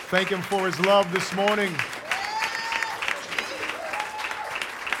Thank him for his love this morning.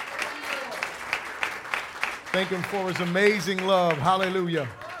 Thank him for his amazing love. Hallelujah.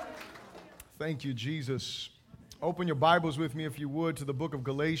 Thank you, Jesus. Open your Bibles with me, if you would, to the book of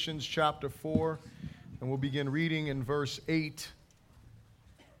Galatians, chapter 4, and we'll begin reading in verse 8.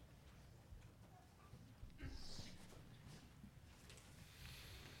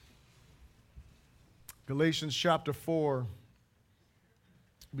 Galatians chapter 4,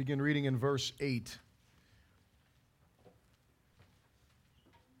 begin reading in verse 8.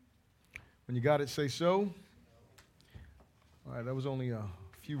 When you got it, say so. All right, that was only a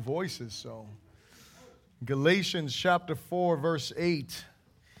few voices, so. Galatians chapter 4, verse 8.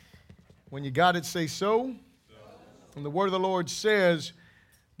 When you got it, say so. And the word of the Lord says,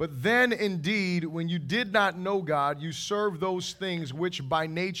 "But then indeed, when you did not know God, you served those things which by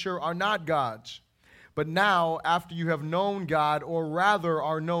nature are not God's. But now, after you have known God, or rather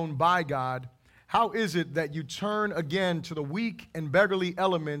are known by God, how is it that you turn again to the weak and beggarly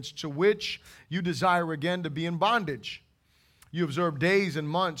elements to which you desire again to be in bondage? You observe days and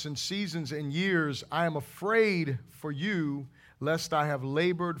months and seasons and years. I am afraid for you, lest I have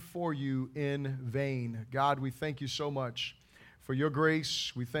labored for you in vain." God, we thank you so much for your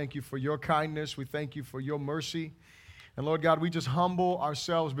grace. We thank you for your kindness. We thank you for your mercy. And Lord God, we just humble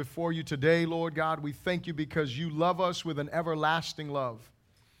ourselves before you today, Lord God. We thank you because you love us with an everlasting love.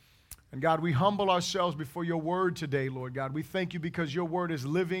 And God, we humble ourselves before your word today, Lord God. We thank you because your word is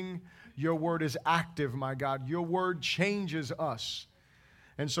living, your word is active, my God. Your word changes us.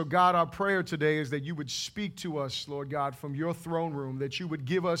 And so, God, our prayer today is that you would speak to us, Lord God, from your throne room, that you would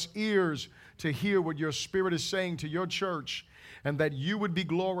give us ears to hear what your Spirit is saying to your church, and that you would be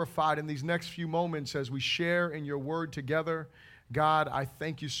glorified in these next few moments as we share in your word together. God, I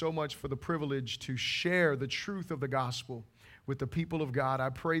thank you so much for the privilege to share the truth of the gospel with the people of God. I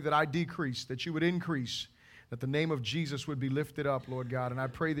pray that I decrease, that you would increase, that the name of Jesus would be lifted up, Lord God, and I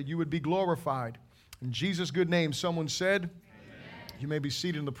pray that you would be glorified. In Jesus' good name, someone said, amen. You may be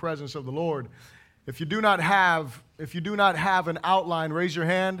seated in the presence of the Lord. If you do not have an outline, raise your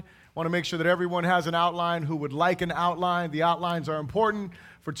hand. I want to make sure that everyone has an outline who would like an outline. The outlines are important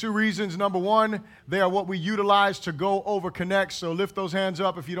for two reasons. Number one, they are what we utilize to go over Connect. So lift those hands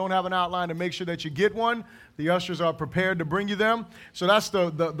up if you don't have an outline and make sure that you get one. The ushers are prepared to bring you them. So that's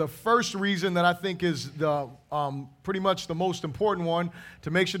the first reason that I think is the pretty much the most important one,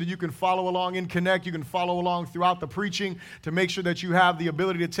 to make sure that you can follow along in Connect. You can follow along throughout the preaching to make sure that you have the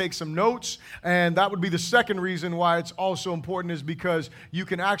ability to take some notes. And that would be the second reason why it's also important, is because you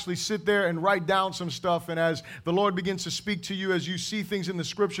can actually sit there and write down some stuff. And as the Lord begins to speak to you, as you see things in the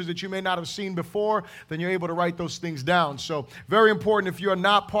scriptures that you may not have seen before, then you're able to write those things down. So very important. If you are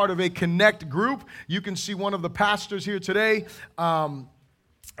not part of a Connect group, you can see one of the pastors here today, and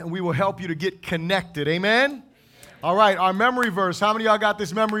we will help you to get connected. Amen? All right, our memory verse. How many of y'all got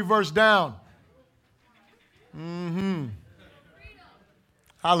this memory verse down?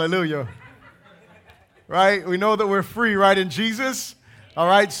 Hallelujah. Right? We know that we're free, right, in Jesus. All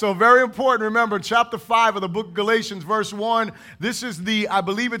right, so very important. Remember, chapter 5 of the book of Galatians, verse 1. This is I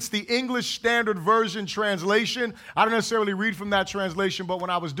believe it's the English Standard Version translation. I don't necessarily read from that translation, but when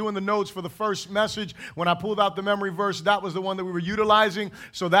I was doing the notes for the first message, when I pulled out the memory verse, that was the one that we were utilizing.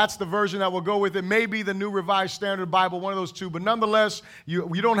 So that's the version that we'll go with. It may be the New Revised Standard Bible, one of those two. But nonetheless, you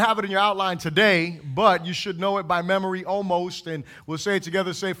don't have it in your outline today, but you should know it by memory almost. And we'll say it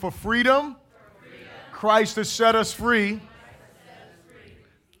together. Say, for freedom, Christ has set us free.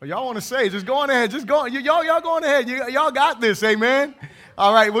 Y'all want to say, just go on ahead. Just go. Y'all go on ahead. Y'all got this. Amen.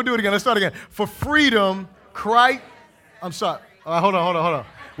 All right, we'll do it again. Let's start again. For freedom, Christ. I'm sorry. Hold on.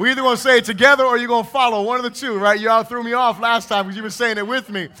 We're either going to say it together or you're going to follow. One of the two, right? Y'all threw me off last time because you were saying it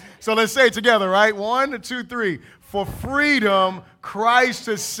with me. So let's say it together, right? 1, 2, 3. For freedom, Christ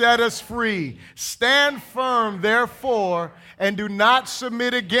has set us free. Stand firm, therefore, and do not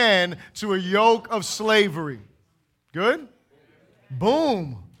submit again to a yoke of slavery. Good?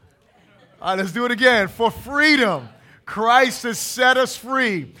 Boom. All right, let's do it again. For freedom, Christ has set us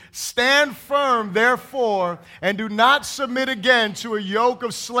free. Stand firm, therefore, and do not submit again to a yoke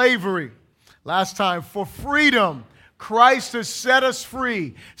of slavery. Last time. For freedom, Christ has set us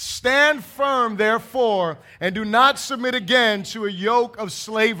free. Stand firm, therefore, and do not submit again to a yoke of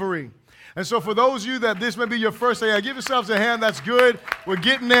slavery. And so for those of you that this may be your first day, give yourselves a hand. That's good. We're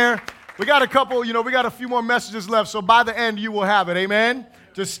getting there. We got a couple, we got a few more messages left. So by the end, you will have it. Amen?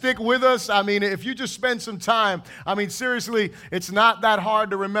 Just stick with us. I mean, if you just spend some time, I mean, seriously, it's not that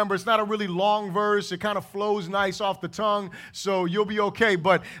hard to remember. It's not a really long verse. It kind of flows nice off the tongue, so you'll be okay.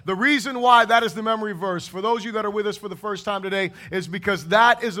 But the reason why that is the memory verse, for those of you that are with us for the first time today, is because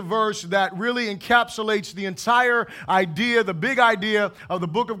that is a verse that really encapsulates the entire idea, the big idea of the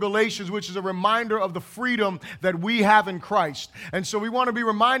book of Galatians, which is a reminder of the freedom that we have in Christ. And so we want to be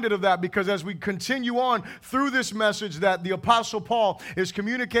reminded of that because as we continue on through this message that the Apostle Paul is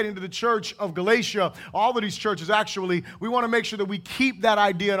communicating to the church of Galatia, all of these churches actually, we want to make sure that we keep that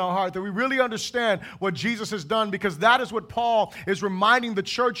idea in our heart, that we really understand what Jesus has done, because that is what Paul is reminding the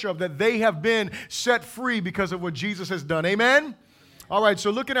church of, that they have been set free because of what Jesus has done. Amen? All right,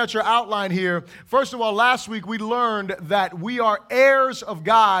 so looking at your outline here, first of all, last week we learned that we are heirs of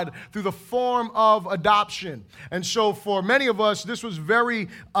God through the form of adoption. And so for many of us, this was very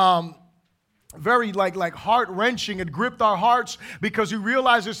heart-wrenching. It gripped our hearts because we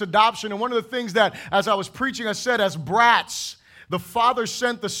realized this adoption. And one of the things that, as I was preaching, I said, as brats, the Father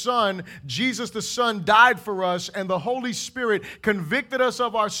sent the Son, Jesus the Son died for us, and the Holy Spirit convicted us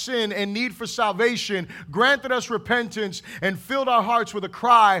of our sin and need for salvation, granted us repentance, and filled our hearts with a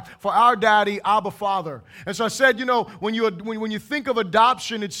cry for our daddy, Abba Father. And so I said, you know, when you think of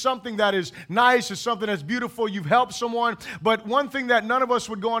adoption, it's something that is nice, it's something that's beautiful, you've helped someone, but one thing that none of us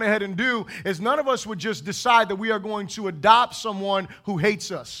would go on ahead and do is none of us would just decide that we are going to adopt someone who hates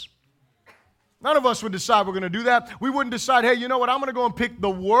us. None of us would decide we're going to do that. We wouldn't decide, hey, you know what, I'm going to go and pick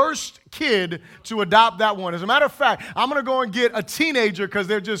the worst kid to adopt that one. As a matter of fact, I'm going to go and get a teenager because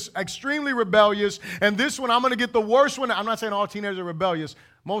they're just extremely rebellious. And this one, I'm going to get the worst one. I'm not saying all teenagers are rebellious.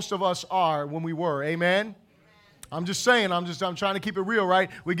 Most of us are when we were. Amen? I'm just saying, I'm trying to keep it real, right?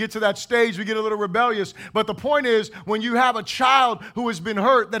 We get to that stage, we get a little rebellious. But the point is, when you have a child who has been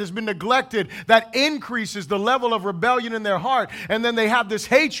hurt, that has been neglected, that increases the level of rebellion in their heart. And then they have this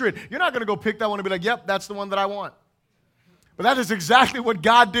hatred. You're not going to go pick that one and be like, yep, that's the one that I want. But that is exactly what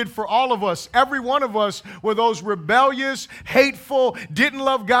God did for all of us. Every one of us were those rebellious, hateful, didn't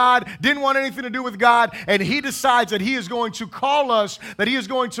love God, didn't want anything to do with God, and He decides that He is going to call us, that He is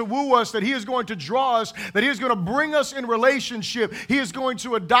going to woo us, that He is going to draw us, that He is going to bring us in relationship. He is going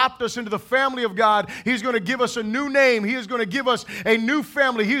to adopt us into the family of God. He's going to give us a new name. He is going to give us a new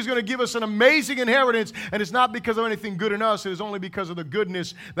family. He is going to give us an amazing inheritance, and it's not because of anything good in us. It is only because of the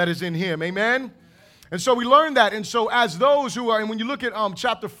goodness that is in Him. Amen? And so we learned that. And so as those who are, and when you look at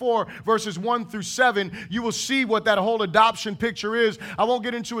chapter 4, verses 1 through 7, you will see what that whole adoption picture is. I won't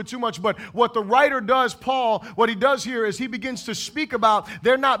get into it too much, but what the writer does, Paul, what he does here is he begins to speak about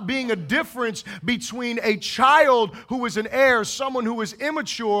there not being a difference between a child who is an heir, someone who is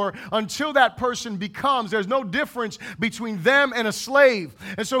immature, until that person becomes. There's no difference between them and a slave.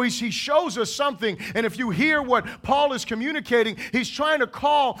 And so he shows us something. And if you hear what Paul is communicating, he's trying to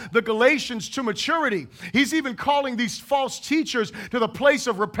call the Galatians to maturity. He's even calling these false teachers to the place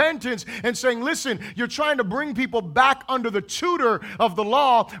of repentance and saying, listen, you're trying to bring people back under the tutor of the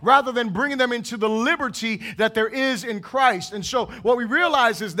law rather than bringing them into the liberty that there is in Christ. And so what we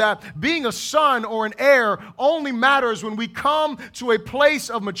realize is that being a son or an heir only matters when we come to a place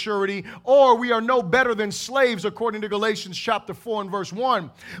of maturity, or we are no better than slaves, according to Galatians chapter 4 and verse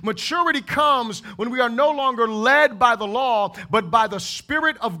 1. Maturity comes when we are no longer led by the law, but by the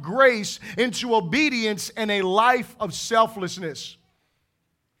Spirit of grace into obedience and a life of selflessness.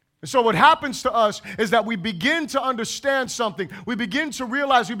 And so what happens to us is that we begin to understand something. We begin to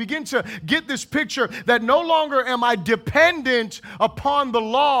realize, we begin to get this picture that no longer am I dependent upon the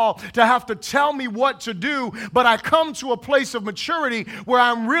law to have to tell me what to do, but I come to a place of maturity where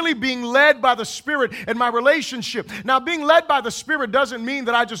I'm really being led by the Spirit in my relationship. Now, being led by the Spirit doesn't mean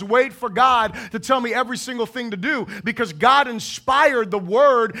that I just wait for God to tell me every single thing to do, because God inspired the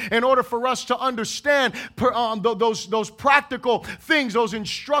Word in order for us to understand those practical things, those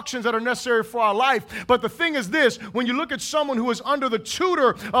instructions that are necessary for our life. But the thing is this, when you look at someone who is under the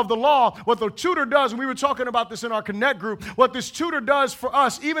tutor of the law, what the tutor does, and we were talking about this in our Connect group, what this tutor does for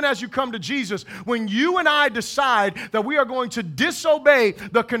us, even as you come to Jesus, when you and I decide that we are going to disobey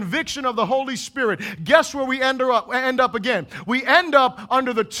the conviction of the Holy Spirit, guess where we end up again? We end up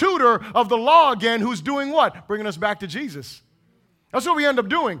under the tutor of the law again, who's doing what? Bringing us back to Jesus. That's what we end up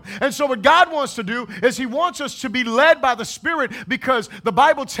doing. And so what God wants to do is He wants us to be led by the Spirit, because the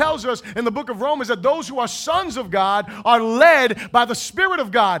Bible tells us in the book of Romans that those who are sons of God are led by the Spirit of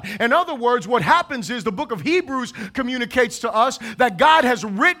God. In other words, what happens is the book of Hebrews communicates to us that God has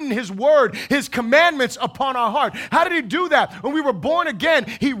written His word, His commandments upon our heart. How did He do that? When we were born again,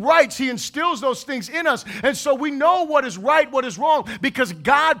 He writes, He instills those things in us. And so we know what is right, what is wrong, because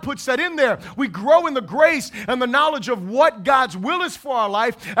God puts that in there. We grow in the grace and the knowledge of what God's will will is for our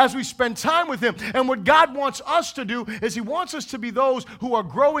life as we spend time with Him. And what God wants us to do is He wants us to be those who are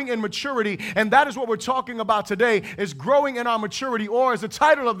growing in maturity. And that is what we're talking about today, is growing in our maturity, or as the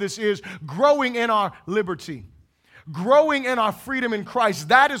title of this is, growing in our liberty. Growing in our freedom in Christ.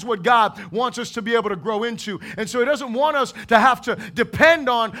 That is what God wants us to be able to grow into. And so He doesn't want us to have to depend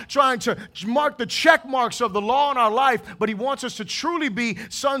on trying to mark the check marks of the law in our life, but He wants us to truly be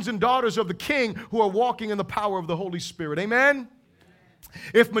sons and daughters of the King who are walking in the power of the Holy Spirit. Amen?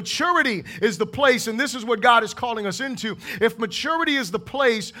 If maturity is the place, and this is what God is calling us into, if maturity is the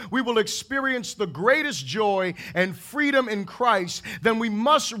place we will experience the greatest joy and freedom in Christ, then we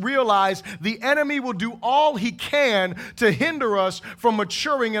must realize the enemy will do all he can to hinder us from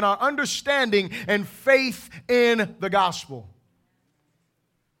maturing in our understanding and faith in the gospel.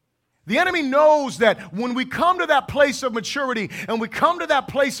 The enemy knows that when we come to that place of maturity and we come to that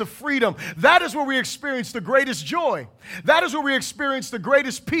place of freedom, that is where we experience the greatest joy. That is where we experience the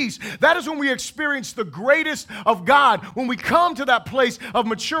greatest peace. That is when we experience the greatest of God, when we come to that place of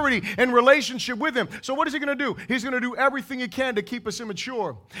maturity and relationship with Him. So what is He going to do? He's going to do everything He can to keep us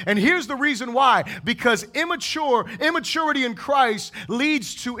immature. And here's the reason why. Because immaturity in Christ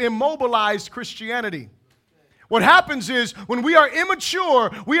leads to immobilized Christianity. What happens is when we are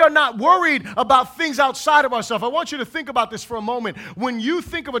immature, we are not worried about things outside of ourselves. I want you to think about this for a moment. When you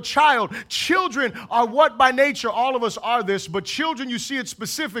think of a child, children are what by nature, all of us are this, but children, you see it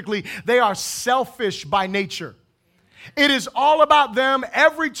specifically, they are selfish by nature. It is all about them.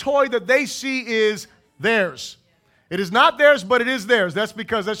 Every toy that they see is theirs. It is not theirs, but it is theirs. That's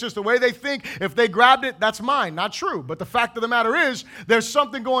because that's just the way they think. If they grabbed it, that's mine. Not true. But the fact of the matter is, there's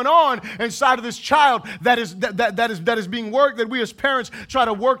something going on inside of this child that is being worked, that we as parents try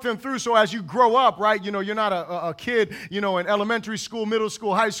to work them through. So as you grow up, right, you're not a kid, in elementary school, middle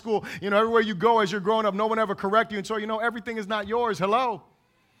school, high school, everywhere you go as you're growing up, no one ever correct you. And so, everything is not yours. Hello?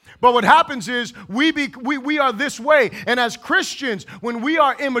 But what happens is we are this way. And as Christians, when we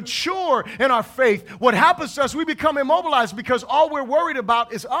are immature in our faith, what happens to us, we become immobilized because all we're worried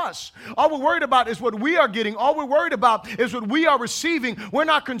about is us. All we're worried about is what we are getting. All we're worried about is what we are receiving. We're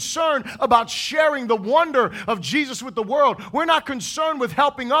not concerned about sharing the wonder of Jesus with the world. We're not concerned with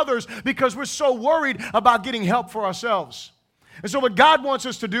helping others because we're so worried about getting help for ourselves. And so what God wants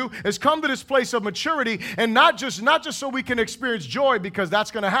us to do is come to this place of maturity, and not just so we can experience joy, because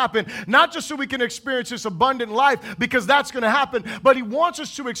that's going to happen, not just so we can experience this abundant life, because that's going to happen, but He wants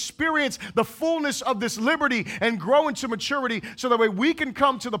us to experience the fullness of this liberty and grow into maturity so that way we can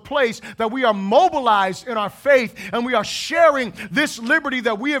come to the place that we are mobilized in our faith and we are sharing this liberty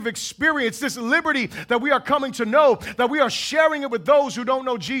that we have experienced, this liberty that we are coming to know, that we are sharing it with those who don't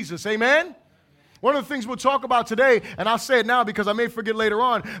know Jesus. Amen? One of the things we'll talk about today, and I'll say it now because I may forget later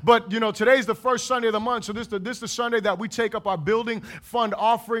on, but today's the first Sunday of the month, so this is the Sunday that we take up our building fund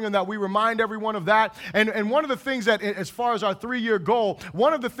offering and that we remind everyone of that. And one of the things that, as far as our 3-year goal,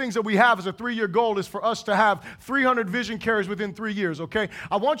 one of the things that we have as a 3-year goal is for us to have 300 vision carriers within 3 years, okay?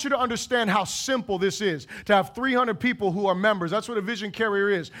 I want you to understand how simple this is, to have 300 people who are members. That's what a vision carrier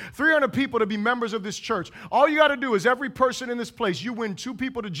is. 300 people to be members of this church. All you got to do is every person in this place, you win 2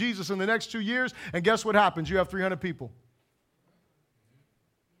 people to Jesus in the next 2 years, and guess what happens? You have 300 people.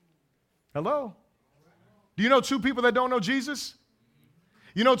 Hello? Do you know 2 people that don't know Jesus?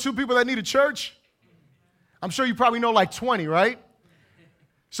 You know 2 people that need a church? I'm sure you probably know like 20, right?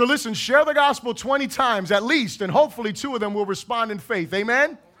 So listen, share the gospel 20 times at least, and hopefully 2 of them will respond in faith.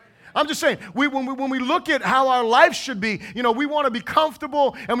 Amen? I'm just saying, when we look at how our life should be, we want to be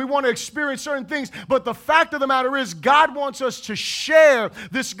comfortable and we want to experience certain things. But the fact of the matter is, God wants us to share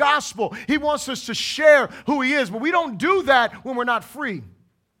this gospel. He wants us to share who He is. But we don't do that when we're not free.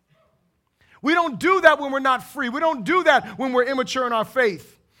 We don't do that when we're not free. We don't do that when we're immature in our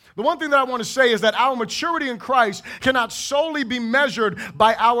faith. The one thing that I want to say is that our maturity in Christ cannot solely be measured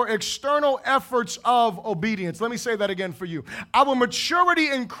by our external efforts of obedience. Let me say that again for you. Our maturity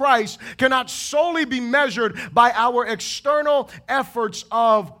in Christ cannot solely be measured by our external efforts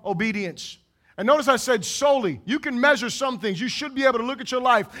of obedience. And notice I said solely. You can measure some things. You should be able to look at your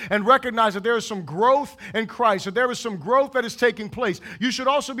life and recognize that there is some growth in Christ, that there is some growth that is taking place. You should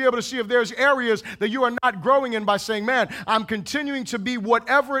also be able to see if there's areas that you are not growing in by saying, man, I'm continuing to be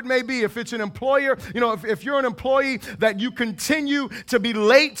whatever it may be. If it's an employer, if you're an employee, that you continue to be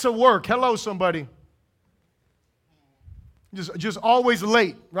late to work. Hello, somebody. Just always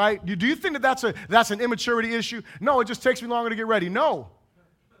late, right? Do you think that that's an immaturity issue? No, it just takes me longer to get ready. No.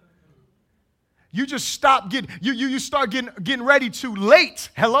 You just stop you start getting ready too late.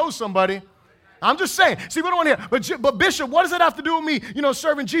 Hello, somebody. I'm just saying. See, we don't want to hear. But Bishop, what does it have to do with me,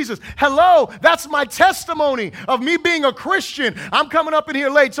 serving Jesus? Hello, that's my testimony of me being a Christian. I'm coming up in here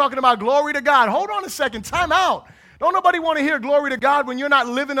late talking about glory to God. Hold on a second. Time out. Don't nobody want to hear glory to God when you're not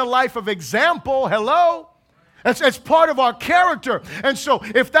living a life of example. Hello? It's part of our character. And so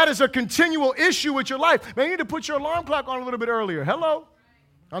if that is a continual issue with your life, man, you need to put your alarm clock on a little bit earlier. Hello?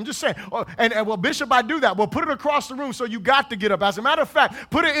 I'm just saying. And well, Bishop, I do that. Well, put it across the room so you got to get up. As a matter of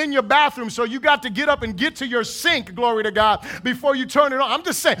fact, put it in your bathroom so you got to get up and get to your sink, glory to God, before you turn it on. I'm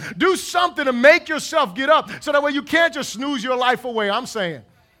just saying, do something to make yourself get up so that way you can't just snooze your life away. I'm saying.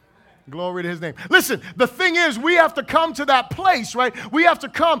 Glory to his name. Listen, the thing is, we have to come to that place, right? We have to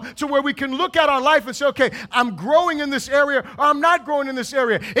come to where we can look at our life and say, okay, I'm growing in this area or I'm not growing in this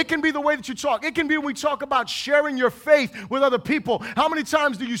area. It can be the way that you talk. It can be when we talk about sharing your faith with other people. How many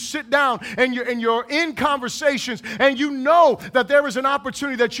times do you sit down and you're in conversations and you know that there is an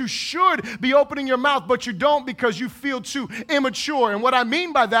opportunity that you should be opening your mouth, but you don't because you feel too immature. And what I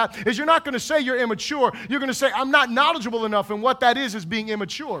mean by that is you're not going to say you're immature. You're going to say, I'm not knowledgeable enough. And what that is being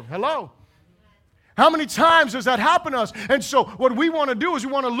immature. Hello? How many times does that happen to us? And so what we want to do is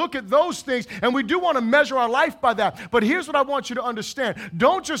we want to look at those things, and we do want to measure our life by that. But here's what I want you to understand.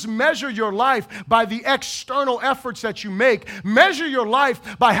 Don't just measure your life by the external efforts that you make. Measure your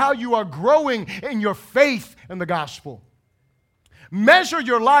life by how you are growing in your faith in the gospel. Measure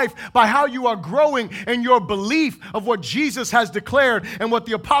your life by how you are growing in your belief of what Jesus has declared and what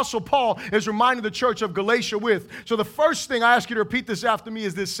the Apostle Paul is reminding the church of Galatia with. So the first thing I ask you to repeat this after me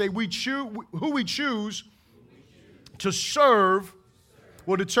is this. Say, who we choose to serve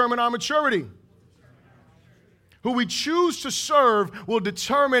will determine our maturity. Who we choose to serve will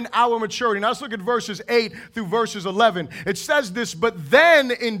determine our maturity. Now let's look at verses 8 through verses 11. It says this, but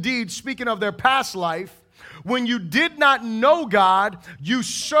then indeed, speaking of their past life, when you did not know God, you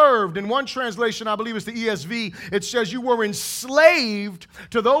served. In one translation, I believe it's the ESV, it says you were enslaved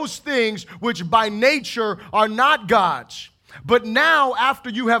to those things which by nature are not God's. But now, after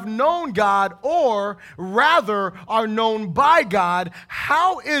you have known God, or rather are known by God,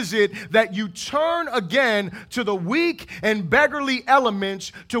 how is it that you turn again to the weak and beggarly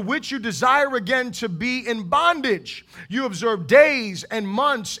elements to which you desire again to be in bondage? You observe days and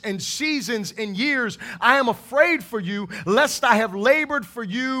months and seasons and years. I am afraid for you, lest I have labored for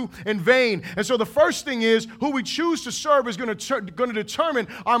you in vain. And so the first thing is, who we choose to serve is going to determine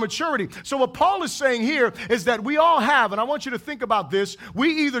our maturity. So what Paul is saying here is that we all have, and I want you to think about this,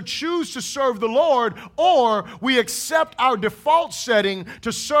 we either choose to serve the Lord or we accept our default setting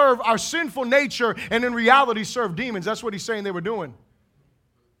to serve our sinful nature and in reality serve demons. That's what he's saying they were doing.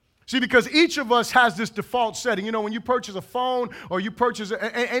 See, because each of us has this default setting. You know, when you purchase a phone or you purchase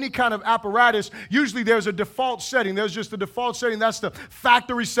any kind of apparatus, usually there's a default setting. There's just the default setting. That's the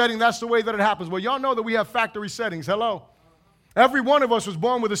factory setting. That's the way that it happens. Well, y'all know that we have factory settings. Hello? Every one of us was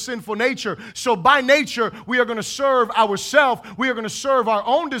born with a sinful nature. So by nature, we are going to serve ourselves. We are going to serve our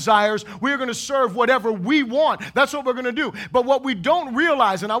own desires. We are going to serve whatever we want. That's what we're going to do. But what we don't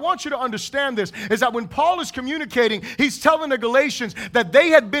realize, and I want you to understand this, is that when Paul is communicating, he's telling the Galatians that they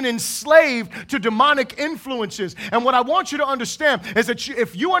had been enslaved to demonic influences. And what I want you to understand is that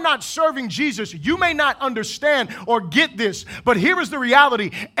if you are not serving Jesus, you may not understand or get this. But here is the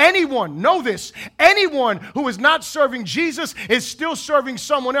reality. Anyone, know this, anyone who is not serving Jesus is still serving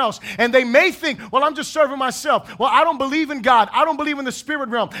someone else. And they may think, well, I'm just serving myself. Well, I don't believe in God. I don't believe in the spirit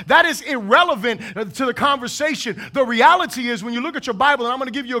realm. That is irrelevant to the conversation. The reality is, when you look at your Bible, and I'm going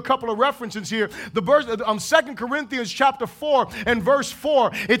to give you a couple of references here, the verse, 2 Corinthians chapter 4 and verse 4,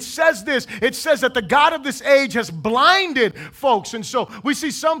 it says this. It says that the God of this age has blinded folks. And so we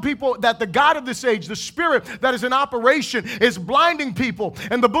see some people that the God of this age, the spirit that is in operation, is blinding people.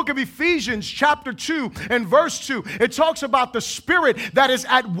 In the book of Ephesians chapter 2 and verse 2, it talks about the spirit that is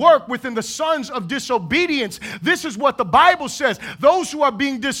at work within the sons of disobedience. This is what the Bible says. Those who are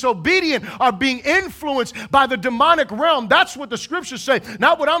being disobedient are being influenced by the demonic realm. That's what the scriptures say.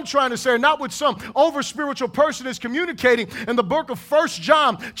 Not what I'm trying to say, not what some over-spiritual person is communicating. In the book of 1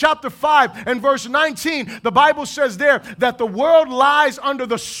 John chapter 5 and verse 19, the Bible says there that the world lies under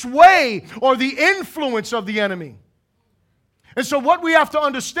the sway or the influence of the enemy. And so what we have to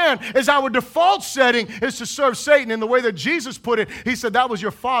understand is our default setting is to serve Satan. In the way that Jesus put it, he said that was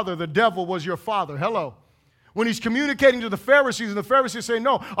your father. The devil was your father. Hello. When he's communicating to the Pharisees, and the Pharisees say,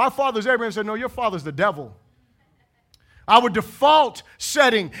 no, our father's Abraham, said, no, your father's the devil. Our default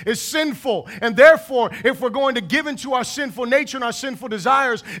setting is sinful. And therefore, if we're going to give into our sinful nature and our sinful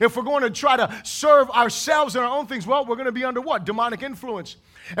desires, if we're going to try to serve ourselves and our own things, well, we're going to be under what? Demonic influence.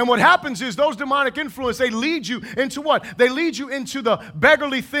 And what happens is those demonic influence, they lead you into what? They lead you into the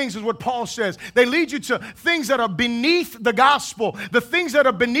beggarly things, is what Paul says. They lead you to things that are beneath the gospel, the things that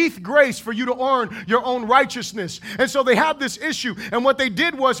are beneath grace for you to earn your own righteousness. And so they have this issue. And what they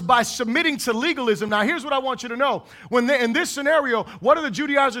did was by submitting to legalism. Now, here's what I want you to know. In this scenario, what are the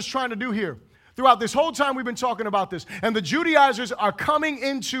Judaizers trying to do here? Throughout this whole time we've been talking about this. And the Judaizers are coming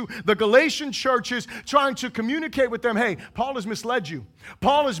into the Galatian churches trying to communicate with them, hey, Paul has misled you.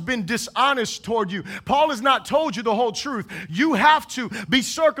 Paul has been dishonest toward you. Paul has not told you the whole truth. You have to be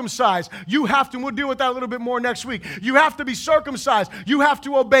circumcised. You have to, we'll deal with that a little bit more next week. You have to be circumcised. You have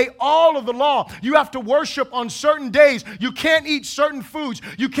to obey all of the law. You have to worship on certain days. You can't eat certain foods.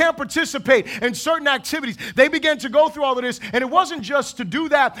 You can't participate in certain activities. They began to go through all of this, and it wasn't just to do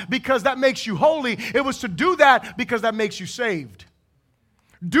that because that makes you holy. It was to do that because that makes you saved.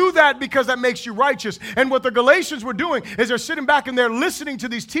 Do that because that makes you righteous. And what the Galatians were doing is they're sitting back and they're listening to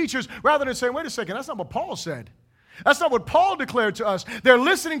these teachers rather than saying, wait a second, that's not what Paul said. That's not what Paul declared to us. They're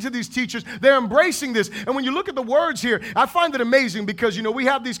listening to these teachers. They're embracing this. And when you look at the words here, I find it amazing because, we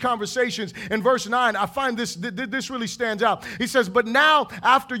have these conversations. In verse 9, I find this really stands out. He says, but now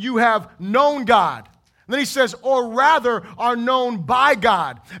after you have known God. Then he says, or rather are known by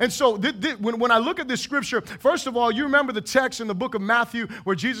God. And so when I look at this scripture, first of all, you remember the text in the book of Matthew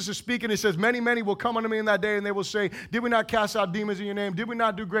where Jesus is speaking. It says, many, many will come unto me in that day and they will say, did we not cast out demons in your name? Did we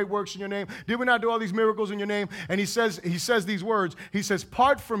not do great works in your name? Did we not do all these miracles in your name? And he says these words. He says,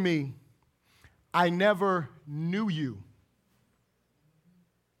 part from me, I never knew you.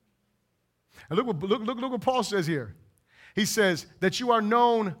 And look what Paul says here. He says that you are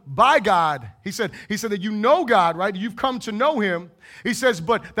known by God. He said that you know God, right? You've come to know him. He says,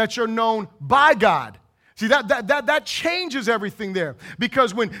 but that you're known by God. See, that changes everything there.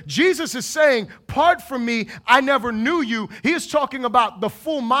 Because when Jesus is saying, part from me, I never knew you, he is talking about the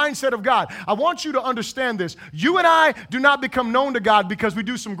full mindset of God. I want you to understand this. You and I do not become known to God because we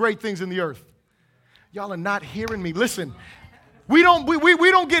do some great things in the earth. Y'all are not hearing me. Listen. We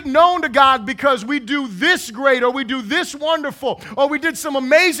don't get known to God because we do this great or we do this wonderful or we did some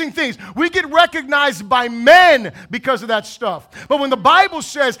amazing things. We get recognized by men because of that stuff. But when the Bible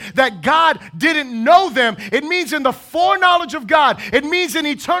says that God didn't know them, it means in the foreknowledge of God. It means in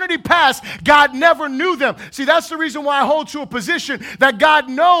eternity past, God never knew them. See, that's the reason why I hold to a position that God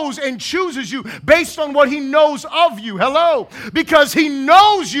knows and chooses you based on what he knows of you. Hello? Because he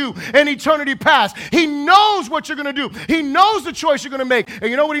knows you in eternity past. He knows what you're going to do. He knows the choice you're going to make. And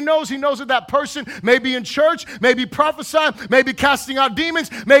you know what he knows? He knows that person may be in church, may be prophesying, may be casting out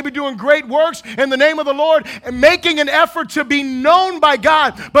demons, may be doing great works in the name of the Lord and making an effort to be known by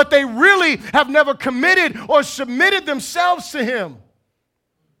God, but they really have never committed or submitted themselves to him.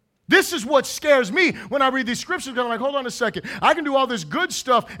 This is what scares me when I read these scriptures. I'm like, hold on a second. I can do all this good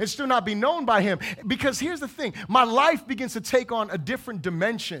stuff and still not be known by him. Because here's the thing. My life begins to take on a different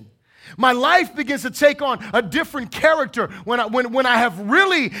dimension. My life begins to take on a different character when I have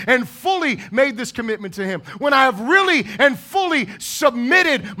really and fully made this commitment to him. When I have really and fully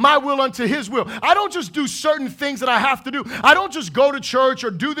submitted my will unto his will. I don't just do certain things that I have to do. I don't just go to church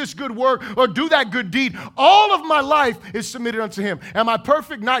or do this good work or do that good deed. All of my life is submitted unto him. Am I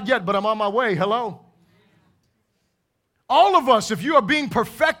perfect? Not yet, but I'm on my way. Hello? All of us, if you are being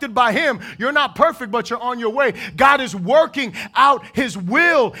perfected by him, you're not perfect, but you're on your way. God is working out his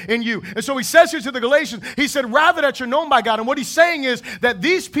will in you. And so he says here to the Galatians, he said, rather that you're known by God. And what he's saying is that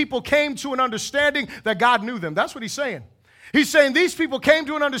these people came to an understanding that God knew them. That's what he's saying. He's saying these people came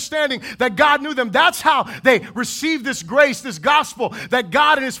to an understanding that God knew them. That's how they received this grace, this gospel, that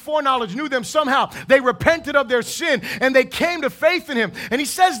God in his foreknowledge knew them somehow. They repented of their sin and they came to faith in him. And he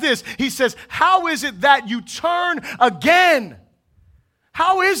says this, he says, how is it that you turn again?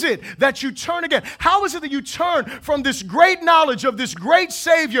 How is it that you turn again? How is it that you turn from this great knowledge of this great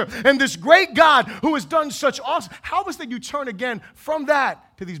Savior and this great God who has done such awesome? How is it that you turn again from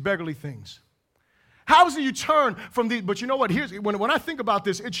that to these beggarly things? How is it you turn from these? But you know what? When I think about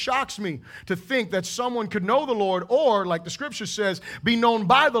this, it shocks me to think that someone could know the Lord or, like the scripture says, be known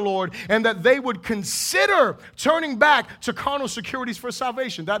by the Lord, and that they would consider turning back to carnal securities for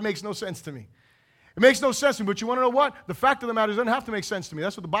salvation. That makes no sense to me. It makes no sense to me. But you want to know what? The fact of the matter is it doesn't have to make sense to me.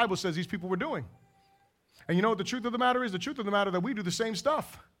 That's what the Bible says these people were doing. And you know what the truth of the matter is? The truth of the matter is that we do the same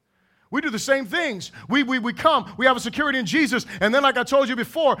stuff. We do the same things. We come, we have a security in Jesus, and then like I told you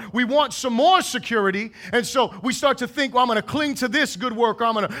before, we want some more security, and so we start to think, well, I'm going to cling to this good work, or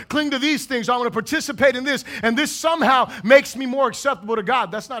I'm going to cling to these things, or I'm going to participate in this, and this somehow makes me more acceptable to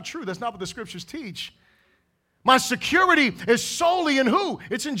God. That's not true. That's not what the scriptures teach. My security is solely in who?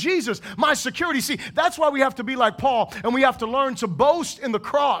 It's in Jesus. My security. See, that's why we have to be like Paul, and we have to learn to boast in the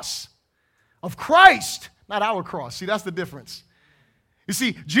cross of Christ, not our cross. See, that's the difference. You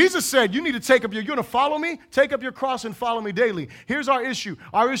see, Jesus said, you need to take up you're going to follow me? Take up your cross and follow me daily. Here's our issue.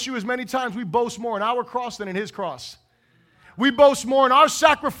 Our issue is many times we boast more in our cross than in his cross. We boast more in our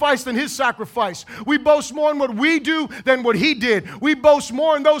sacrifice than his sacrifice. We boast more in what we do than what he did. We boast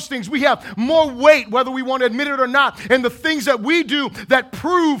more in those things. We have more weight, whether we want to admit it or not, in the things that we do that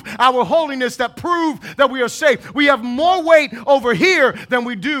prove our holiness, that prove that we are saved. We have more weight over here than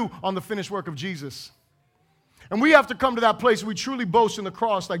we do on the finished work of Jesus. And we have to come to that place where we truly boast in the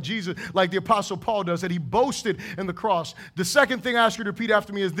cross like Jesus, like the Apostle Paul does, that he boasted in the cross. The second thing I ask you to repeat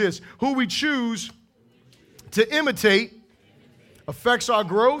after me is this: who we choose to imitate affects our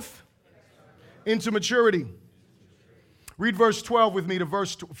growth into maturity. Read verse 12 with me to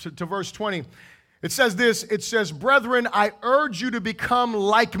verse 20. It says this, it says, "Brethren, I urge you to become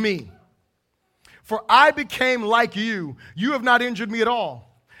like me. For I became like you. You have not injured me at all.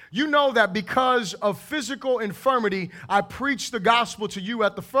 You know that because of physical infirmity, I preached the gospel to you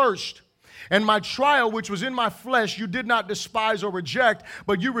at the first. And my trial, which was in my flesh, you did not despise or reject,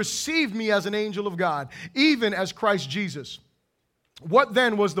 but you received me as an angel of God, even as Christ Jesus. What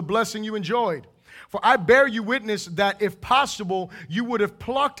then was the blessing you enjoyed? For I bear you witness that if possible, you would have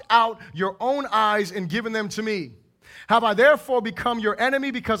plucked out your own eyes and given them to me. Have I therefore become your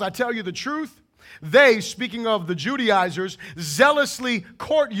enemy because I tell you the truth? They," speaking of the Judaizers, "zealously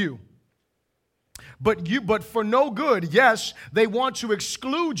court you. But for no good. Yes, they want to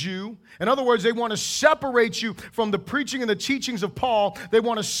exclude you. In other words, they want to separate you from the preaching and the teachings of Paul. They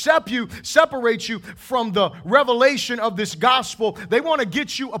want to separate you from the revelation of this gospel. They want to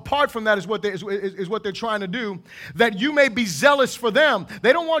get you apart from that is what they're trying to do, that you may be zealous for them.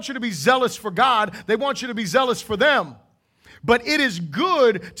 They don't want you to be zealous for God. They want you to be zealous for them. But it is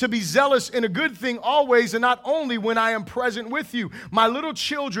good to be zealous in a good thing always, and not only when I am present with you. My little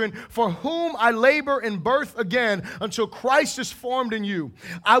children, for whom I labor in birth again until Christ is formed in you.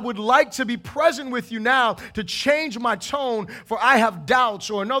 I would like to be present with you now to change my tone, for I have doubts,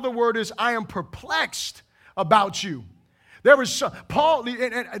 or another word is I am perplexed about you." There was Paul,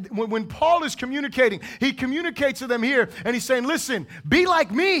 when Paul is communicating, he communicates to them here, and he's saying, listen, be like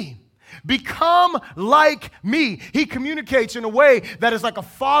me. Become like me. He communicates in a way that is like a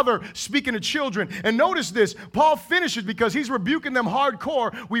father speaking to children. And notice this, Paul finishes because he's rebuking them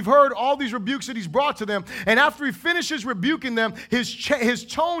hardcore. We've heard all these rebukes that he's brought to them. And after he finishes rebuking them, his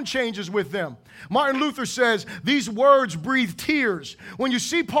tone changes with them. Martin Luther says, these words breathe tears. When you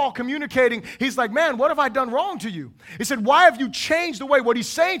see Paul communicating, he's like, man, what have I done wrong to you? He said, why have you changed the way, what he's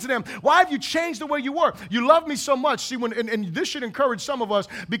saying to them, why have you changed the way you were? You love me so much. See, and this should encourage some of us,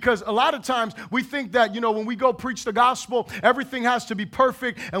 because a lot of times we think that, when we go preach the gospel, everything has to be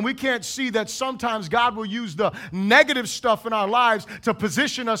perfect, and we can't see that sometimes God will use the negative stuff in our lives to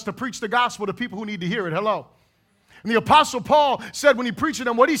position us to preach the gospel to people who need to hear it. Hello. And the Apostle Paul said when he preached to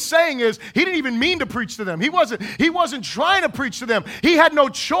them, what he's saying is he didn't even mean to preach to them. He wasn't trying to preach to them. He had no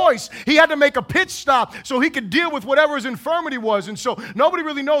choice. He had to make a pit stop so he could deal with whatever his infirmity was. And so nobody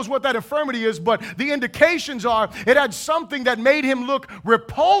really knows what that infirmity is, but the indications are it had something that made him look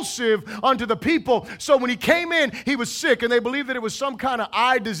repulsive unto the people. So when he came in, he was sick, and they believed that it was some kind of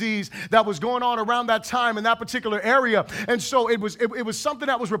eye disease that was going on around that time in that particular area. And so it was something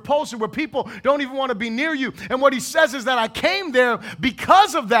that was repulsive, where people don't even want to be near you. And what he says is that I came there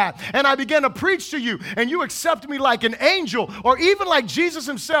because of that, and I began to preach to you, and you accepted me like an angel, or even like Jesus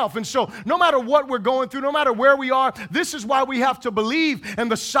himself. And so no matter what we're going through, no matter where we are, this is why we have to believe in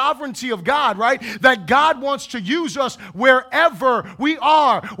the sovereignty of God, right? That God wants to use us wherever we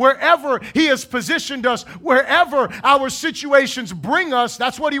are, wherever he has positioned us, wherever our situations bring us.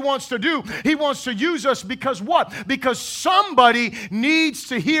 That's what he wants to do. He wants to use us because what? Because somebody needs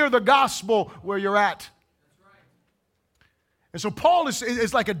to hear the gospel where you're at. And so Paul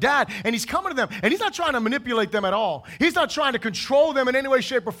is like a dad, and he's coming to them, and he's not trying to manipulate them at all. He's not trying to control them in any way,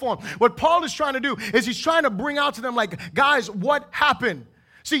 shape, or form. What Paul is trying to do is he's trying to bring out to them, like, guys, what happened?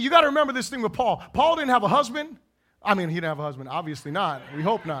 See, you got to remember this thing with Paul. Paul didn't have a husband. I mean, he didn't have a husband. Obviously not. We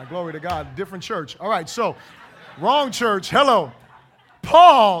hope not. Glory to God. Different church. All right, so wrong church. Hello.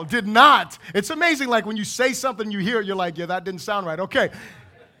 Paul did not. It's amazing, like, when you say something, you hear it, you're like, yeah, that didn't sound right. Okay.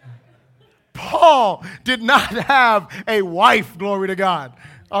 Paul did not have a wife, glory to God,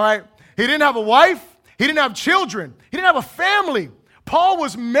 all right? He didn't have a wife. He didn't have children. He didn't have a family. Paul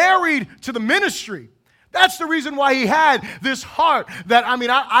was married to the ministry. That's the reason why he had this heart that,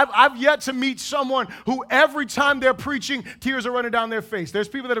 I've yet to meet someone who every time they're preaching, tears are running down their face. There's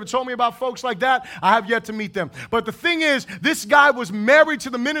people that have told me about folks like that. I have yet to meet them. But the thing is, this guy was married to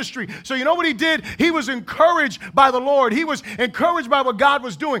the ministry. So you know what he did? He was encouraged by the Lord. He was encouraged by what God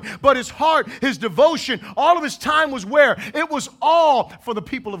was doing. But his heart, his devotion, all of his time was where? It was all for the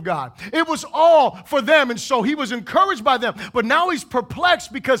people of God. It was all for them. And so he was encouraged by them. But now he's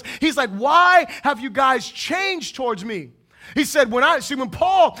perplexed because he's like, why have you guys changed towards me? He said, when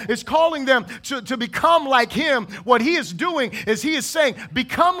Paul is calling them to become like him, what he is doing is he is saying,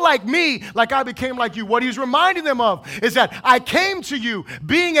 become like me, like I became like you. What he's reminding them of is that I came to you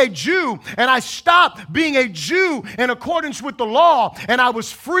being a Jew, and I stopped being a Jew in accordance with the law, and I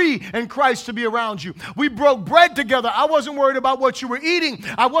was free in Christ to be around you. We broke bread together. I wasn't worried about what you were eating.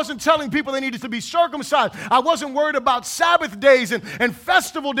 I wasn't telling people they needed to be circumcised. I wasn't worried about Sabbath days and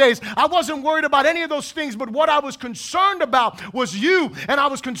festival days. I wasn't worried about any of those things, but what I was concerned about was you, and I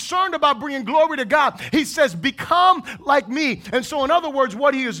was concerned about bringing glory to God. He says, become like me. And so in other words,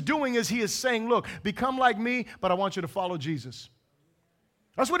 what he is doing is he is saying, look, become like me, but I want you to follow Jesus.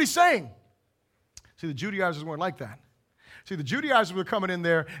 That's what he's saying. See, the Judaizers weren't like that. See, the Judaizers were coming in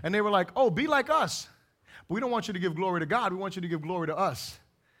there, and they were like, oh, be like us. But we don't want you to give glory to God. We want you to give glory to us.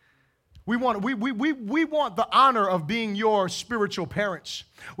 We want the honor of being your spiritual parents.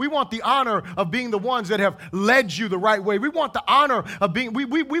 We want the honor of being the ones that have led you the right way. We want the honor of being, we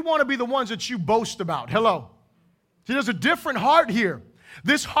want to be the ones that you boast about. Hello. See, there's a different heart here.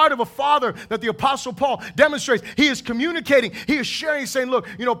 This heart of a father that the Apostle Paul demonstrates, he is communicating, he is sharing, saying, look,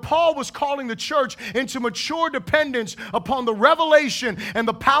 Paul was calling the church into mature dependence upon the revelation and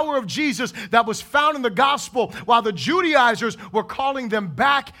the power of Jesus that was found in the gospel, while the Judaizers were calling them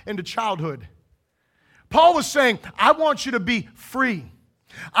back into childhood. Paul was saying, I want you to be free.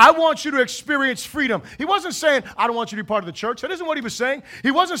 I want you to experience freedom. He wasn't saying, I don't want you to be part of the church. That isn't what he was saying. He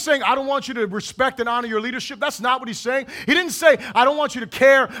wasn't saying, I don't want you to respect and honor your leadership. That's not what he's saying. He didn't say, I don't want you to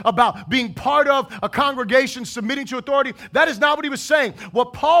care about being part of a congregation, submitting to authority. That is not what he was saying.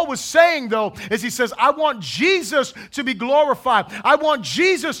 What Paul was saying, though, is he says, I want Jesus to be glorified. I want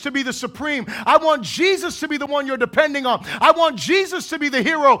Jesus to be the supreme. I want Jesus to be the one you're depending on. I want Jesus to be the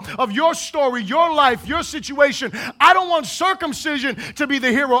hero of your story, your life, your situation. I don't want circumcision to be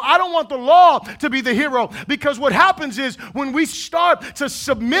the hero. I don't want the law to be the hero, because what happens is when we start to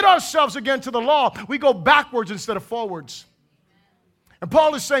submit ourselves again to the law, we go backwards instead of forwards. And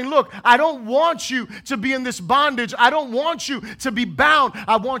Paul is saying, look, I don't want you to be in this bondage. I don't want you to be bound.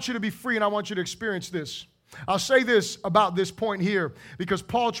 I want you to be free, and I want you to experience this. I'll say this about this point here, because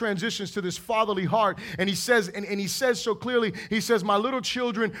Paul transitions to this fatherly heart, and he says, and he says so clearly, he says, my little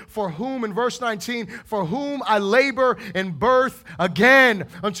children, for whom, in verse 19, for whom I labor in birth again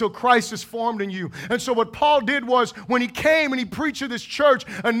until Christ is formed in you. And so what Paul did was, when he came and he preached to this church,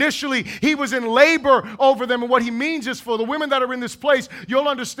 initially he was in labor over them. And what he means is, for the women that are in this place, you'll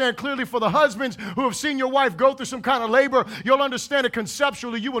understand clearly. For the husbands who have seen your wife go through some kind of labor, you'll understand it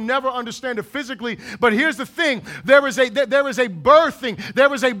conceptually. You will never understand it physically. But here's the thing, there is a birthing,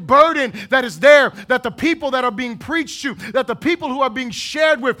 there is a burden that is there, that the people that are being preached to, that the people who are being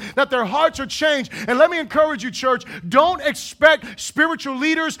shared with, that their hearts are changed. And let me encourage you, church, don't expect spiritual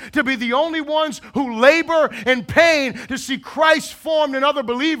leaders to be the only ones who labor in pain to see Christ formed in other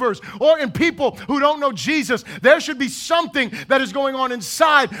believers or in people who don't know Jesus. There should be something that is going on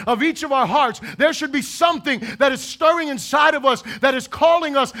inside of each of our hearts. There should be something that is stirring inside of us, that is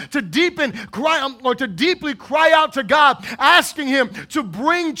calling us to deepen, deeply cry out to God, asking Him to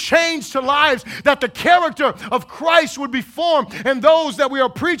bring change to lives, that the character of Christ would be formed in those that we are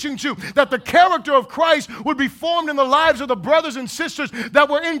preaching to, that the character of Christ would be formed in the lives of the brothers and sisters that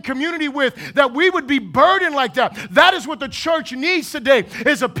we're in community with, that we would be burdened like that. That is what the church needs today,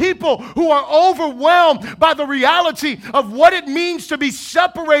 is a people who are overwhelmed by the reality of what it means to be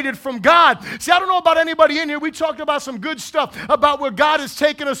separated from God. See, I don't know about anybody in here. We talked about some good stuff about where God has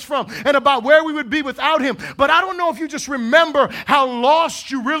taken us from and about where we would be without Him. But I don't know if you just remember how lost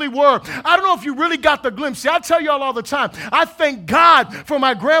you really were. I don't know if you really got the glimpse. See, I tell y'all all the time, I thank God for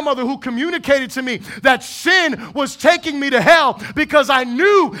my grandmother who communicated to me that sin was taking me to hell, because I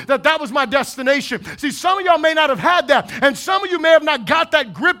knew that that was my destination. See, some of y'all may not have had that, and some of you may have not got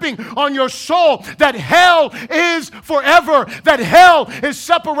that gripping on your soul, that hell is forever, that hell is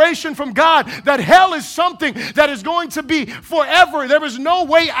separation from God, that hell is something that is going to be forever. There is no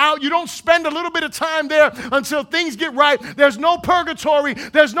way out. You don't spend a little bit of time there until things get right. There's no purgatory.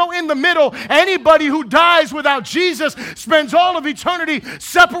 There's no in the middle. Anybody who dies without Jesus spends all of eternity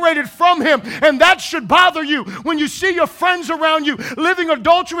separated from him. And that should bother you. When you see your friends around you living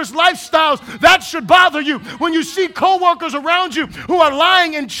adulterous lifestyles, that should bother you. When you see coworkers around you who are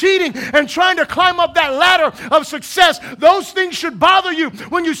lying and cheating and trying to climb up that ladder of success, those things should bother you.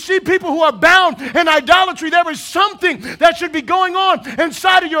 When you see people who are bound in idolatry, there is something that should be going on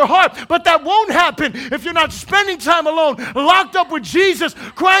inside of your heart, but that won't happen if you're not spending time alone, locked up with Jesus,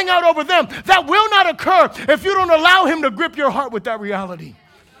 crying out over them. That will not occur if you don't allow him to grip your heart with that reality.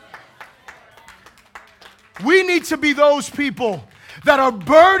 We need to be those people that are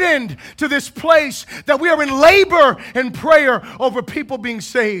burdened to this place, that we are in labor and prayer over people being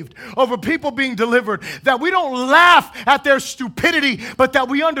saved, over people being delivered, that we don't laugh at their stupidity, but that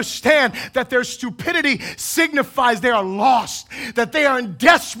we understand that their stupidity signifies they are lost, that they are in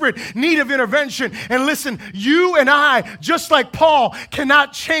desperate need of intervention. And listen, you and I, just like Paul,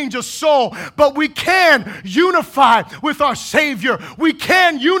 cannot change a soul, but we can unify with our Savior. We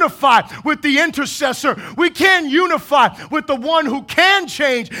can unify with the intercessor. We can unify with the one who can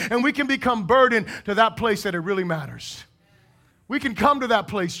change, and we can become burdened to that place that it really matters. We can come to that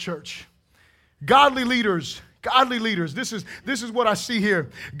place, church. Godly leaders, this is what I see here.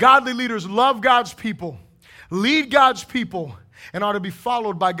 Godly leaders love God's people, lead God's people, and are to be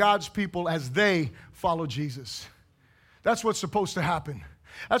followed by God's people as they follow Jesus. That's what's supposed to happen.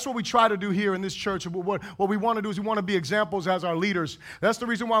 That's what we try to do here in this church. What we want to do is we want to be examples as our leaders. That's the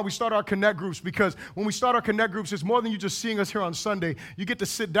reason why we start our Connect groups, because when we start our Connect groups, it's more than you just seeing us here on Sunday. You get to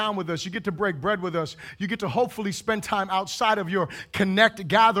sit down with us. You get to break bread with us. You get to hopefully spend time outside of your Connect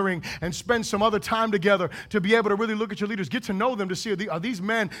gathering and spend some other time together to be able to really look at your leaders, get to know them, to see, are these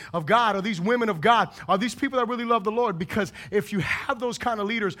men of God? Are these women of God? Are these people that really love the Lord? Because if you have those kind of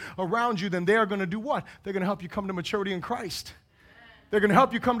leaders around you, then they are going to do what? They're going to help you come to maturity in Christ. They're going to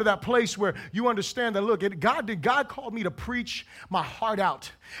help you come to that place where you understand that, look, God called me to preach my heart out.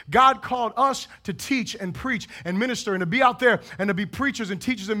 God called us to teach and preach and minister and to be out there and to be preachers and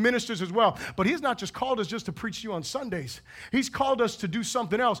teachers and ministers as well. But he's not just called us just to preach to you on Sundays. He's called us to do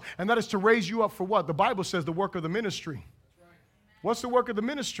something else, and that is to raise you up for what? The Bible says the work of the ministry. What's the work of the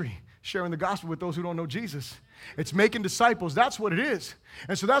ministry? Sharing the gospel with those who don't know Jesus. It's making disciples. That's what it is.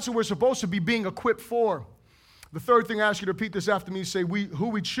 And so that's what we're supposed to be being equipped for. The third thing I ask you to repeat this after me, say, who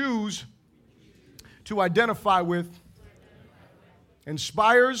we choose to identify with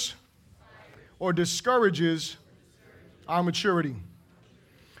inspires or discourages our maturity.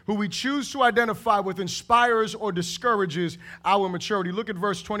 Who we choose to identify with inspires or discourages our maturity. Look at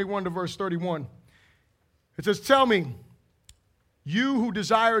verse 21 to verse 31. It says, tell me, you who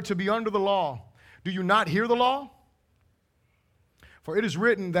desire to be under the law, do you not hear the law? For it is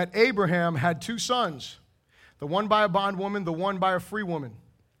written that Abraham had two sons, the one by a bondwoman, the one by a free woman.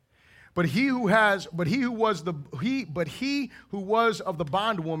 But he who was of the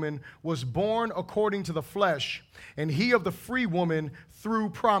bondwoman was born according to the flesh, and he of the free woman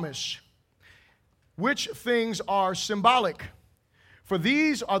through promise. Which things are symbolic? For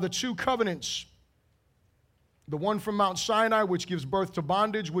these are the two covenants. The one from Mount Sinai, which gives birth to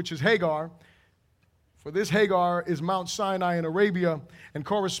bondage, which is Hagar. For this Hagar is Mount Sinai in Arabia and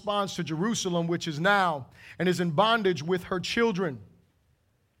corresponds to Jerusalem, which is now, and is in bondage with her children.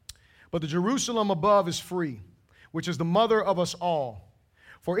 But the Jerusalem above is free, which is the mother of us all.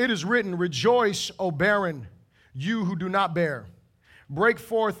 For it is written, rejoice, O barren, you who do not bear. Break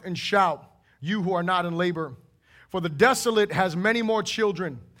forth and shout, you who are not in labor. For the desolate has many more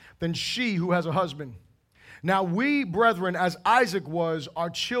children than she who has a husband. Now we, brethren, as Isaac was, are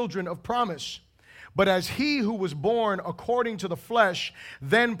children of promise. But as he who was born according to the flesh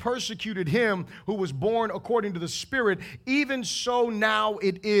then persecuted him who was born according to the Spirit, even so now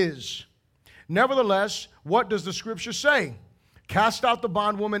it is. Nevertheless, what does the Scripture say? Cast out the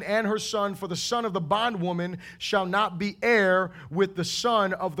bondwoman and her son, for the son of the bondwoman shall not be heir with the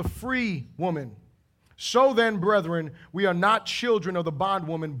son of the free woman. So then, brethren, we are not children of the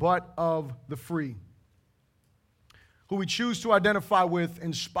bondwoman, but of the free. Who we choose to identify with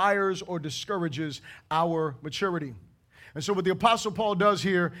inspires or discourages our maturity. And so what the Apostle Paul does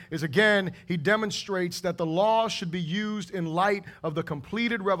here is, again, he demonstrates that the law should be used in light of the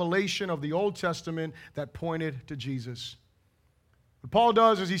completed revelation of the Old Testament that pointed to Jesus. What Paul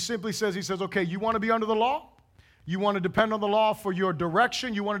does is he simply says, okay, you want to be under the law? You want to depend on the law for your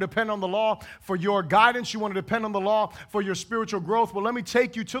direction. You want to depend on the law for your guidance. You want to depend on the law for your spiritual growth. Well, let me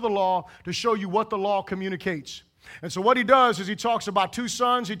take you to the law to show you what the law communicates. And so what he does is he talks about two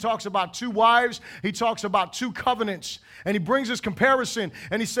sons, he talks about two wives, he talks about two covenants. And he brings this comparison,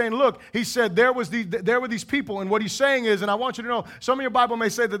 and he's saying, look, he said there were these people, and what he's saying is, and I want you to know, some of your Bible may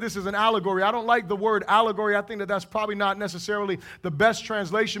say that this is an allegory. I don't like the word allegory. I think that that's probably not necessarily the best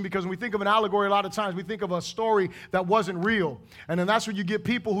translation, because when we think of an allegory, a lot of times we think of a story that wasn't real. And then that's when you get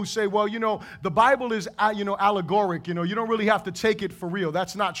people who say, well, the Bible is, allegoric. You don't really have to take it for real.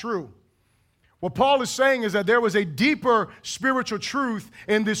 That's not true. What Paul is saying is that there was a deeper spiritual truth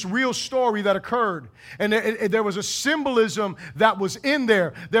in this real story that occurred. And there was a symbolism that was in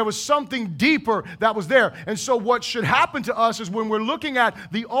there. There was something deeper that was there. And so what should happen to us is when we're looking at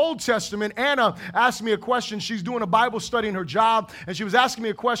the Old Testament, Anna asked me a question. She's doing a Bible study in her job, and she was asking me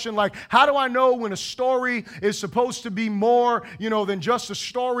a question like, how do I know when a story is supposed to be more, than just a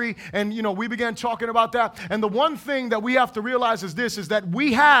story? And, we began talking about that. And the one thing that we have to realize is this, is that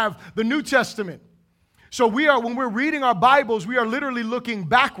we have the New Testament. So when we're reading our Bibles, we are literally looking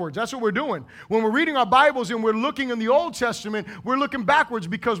backwards. That's what we're doing. When we're reading our Bibles and we're looking in the Old Testament, we're looking backwards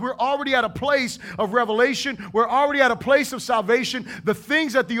because we're already at a place of revelation. We're already at a place of salvation. The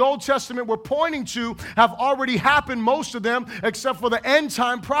things that the Old Testament we're pointing to have already happened, most of them, except for the end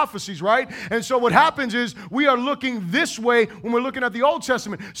time prophecies, right? And so what happens is we are looking this way when we're looking at the Old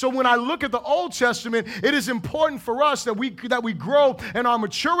Testament. So when I look at the Old Testament, it is important for us that we grow in our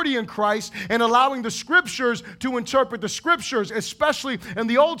maturity in Christ and allowing the Scriptures to interpret the Scriptures, especially in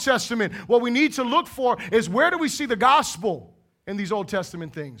the Old Testament. What we need to look for is, where do we see the gospel in these Old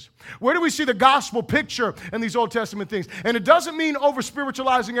Testament things? Where do we see the gospel picture in these Old Testament things? And it doesn't mean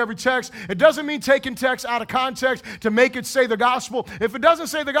over-spiritualizing every text. It doesn't mean taking text out of context to make it say the gospel. If it doesn't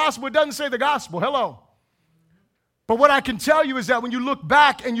say the gospel, it doesn't say the gospel. Hello. But what I can tell you is that when you look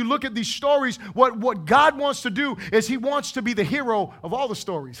back and you look at these stories, what God wants to do is he wants to be the hero of all the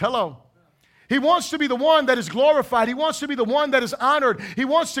stories. Hello. He wants to be the one that is glorified. He wants to be the one that is honored. He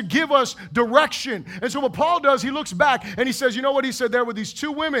wants to give us direction. And so what Paul does, he looks back and he says, you know what? He said there were these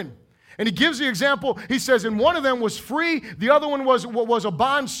two women. And he gives the example. He says, and one of them was free. The other one was a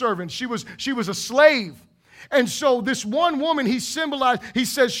bondservant. She was a slave. And so this one woman, he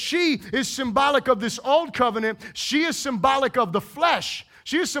says she is symbolic of this old covenant. She is symbolic of the flesh.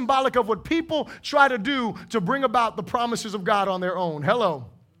 She is symbolic of what people try to do to bring about the promises of God on their own. Hello.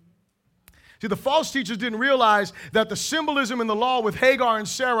 See, the false teachers didn't realize that the symbolism in the law with Hagar and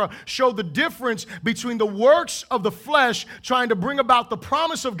Sarah showed the difference between the works of the flesh trying to bring about the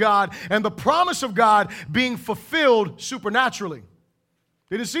promise of God and the promise of God being fulfilled supernaturally.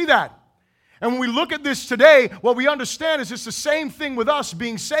 They didn't see that. And when we look at this today, what we understand is it's the same thing with us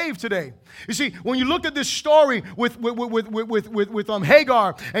being saved today. You see, when you look at this story with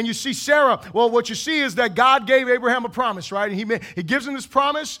Hagar and you see Sarah, well, what you see is that God gave Abraham a promise, right? And he gives him this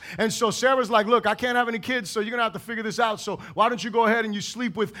promise, and so Sarah's like, look, I can't have any kids, so you're going to have to figure this out, so why don't you go ahead and you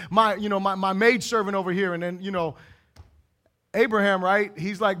sleep with my maidservant over here? And then, Abraham, right,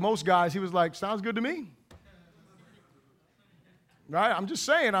 he's like most guys, he was like, sounds good to me. Right? I'm just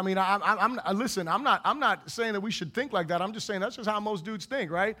saying. I mean, listen. I'm not saying that we should think like that. I'm just saying that's just how most dudes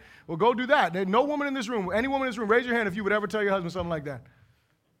think, right? Well, go do that. There's no woman in this room. Any woman in this room, raise your hand if you would ever tell your husband something like that.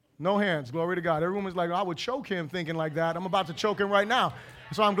 No hands. Glory to God. Every woman's like, I would choke him thinking like that. I'm about to choke him right now.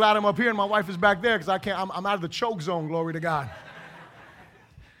 So I'm glad I'm up here and my wife is back there because I can't. I'm out of the choke zone. Glory to God.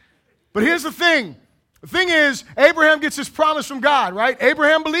 But here's the thing. The thing is, Abraham gets his promise from God, right?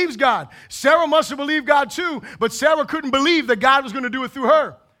 Abraham believes God. Sarah must have believed God too, but Sarah couldn't believe that God was going to do it through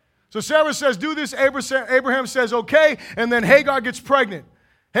her. So Sarah says, do this. Abraham says, okay, and then Hagar gets pregnant.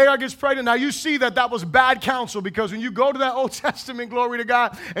 Hagar gets pregnant. Now you see that was bad counsel, because when you go to that Old Testament, glory to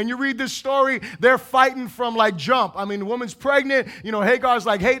God, and you read this story, they're fighting from like jump. I mean, the woman's pregnant. Hagar's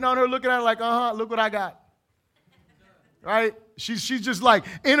like hating on her, looking at her like, look what I got. Right? She's just like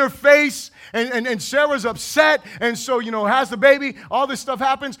in her face, and Sarah's upset, and so, has the baby. All this stuff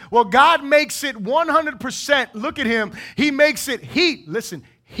happens. Well, God makes it 100%. Look at him. He makes it. He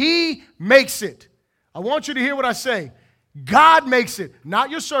makes it. I want you to hear what I say. God makes it.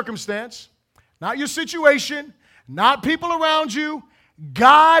 Not your circumstance, not your situation, not people around you.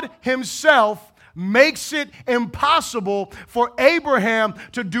 God himself makes it impossible for Abraham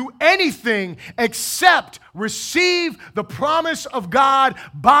to do anything except receive the promise of God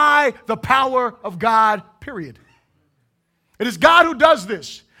by the power of God, period. It is God who does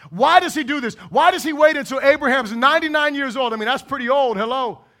this. Why does he do this? Why does he wait until Abraham's 99 years old? I mean, that's pretty old.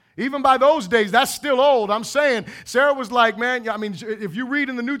 Hello. Even by those days, that's still old. I'm saying, Sarah was like, man, I mean, if you read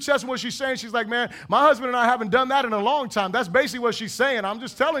in the New Testament what she's saying, she's like, man, my husband and I haven't done that in a long time. That's basically what she's saying. I'm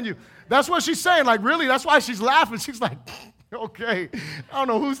just telling you. That's what she's saying. Like, really? That's why she's laughing. She's like, Okay. I don't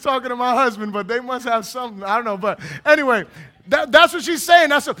know who's talking to my husband, but they must have something. I don't know. But anyway, that's what she's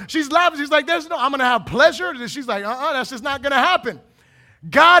saying. She's laughing. She's like, I'm going to have pleasure. And she's like, that's just not going to happen.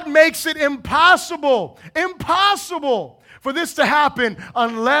 God makes it impossible for this to happen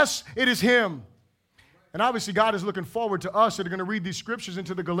unless it is Him. And obviously, God is looking forward to us that are going to read these scriptures, and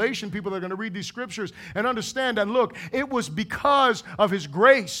to the Galatian people that are going to read these scriptures and understand that, look, it was because of His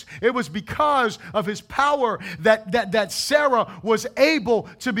grace, it was because of His power that Sarah was able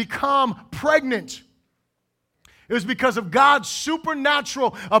to become pregnant. It was because of God's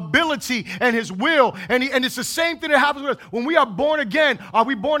supernatural ability and His will. And it's the same thing that happens with us. When we are born again, are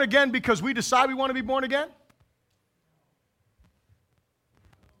we born again because we decide we want to be born again?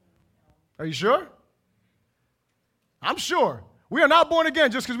 Are you sure? I'm sure. We are not born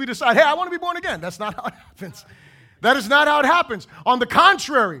again just because we decide, hey, I want to be born again. That's not how it happens. That is not how it happens. On the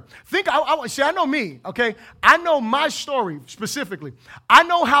contrary, I know me, okay? I know my story specifically. I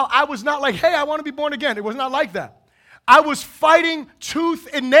know how I was not like, hey, I want to be born again. It was not like that. I was fighting tooth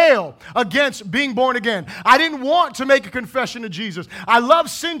and nail against being born again. I didn't want to make a confession to Jesus. I loved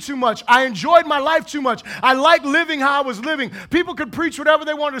sin too much. I enjoyed my life too much. I liked living how I was living. People could preach whatever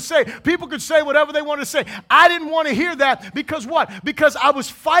they wanted to say. People could say whatever they wanted to say. I didn't want to hear that because what? Because I was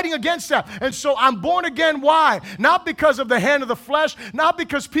fighting against that. And so I'm born again. Why? Not because of the hand of the flesh, not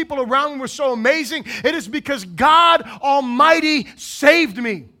because people around me were so amazing. It is because God Almighty saved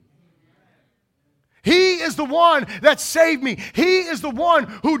me. He is the one that saved me. He is the one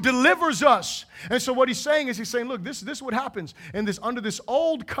who delivers us. And so what he's saying is, look, this is what happens in this, under this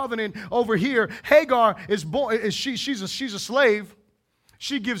old covenant over here. Hagar is born. She's a slave.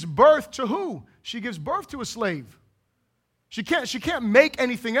 She gives birth to who? She gives birth to a slave. She can't make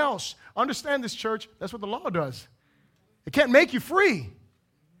anything else. Understand this, church. That's what the law does. It can't make you free.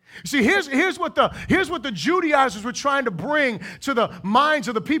 See, here's what the Judaizers were trying to bring to the minds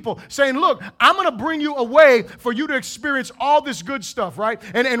of the people, saying, look, I'm going to bring you a way for you to experience all this good stuff, right?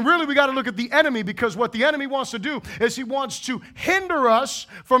 And really, we got to look at the enemy, because what the enemy wants to do is he wants to hinder us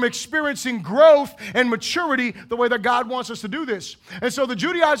from experiencing growth and maturity the way that God wants us to do this. And so the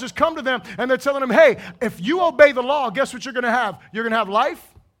Judaizers come to them, and they're telling them, hey, if you obey the law, guess what you're going to have? You're going to have life.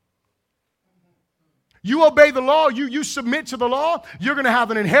 You obey the law, you submit to the law, you're going to have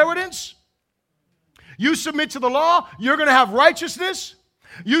an inheritance. You submit to the law, you're going to have righteousness.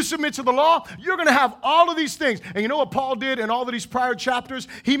 You submit to the law, you're going to have all of these things. And you know what Paul did in all of these prior chapters?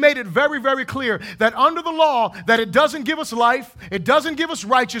 He made it very, very clear that under the law, that it doesn't give us life, it doesn't give us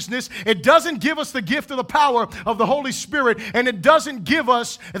righteousness, it doesn't give us the gift of the power of the Holy Spirit, and it doesn't give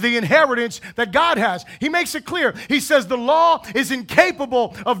us the inheritance that God has. He makes it clear. He says the law is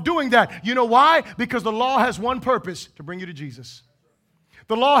incapable of doing that. You know why? Because the law has one purpose: to bring you to Jesus.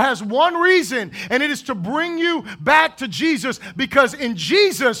 The law has one reason, and it is to bring you back to Jesus, because in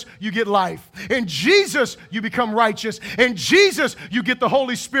Jesus you get life. In Jesus you become righteous. In Jesus you get the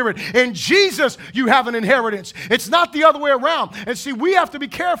Holy Spirit. In Jesus you have an inheritance. It's not the other way around. And see, we have to be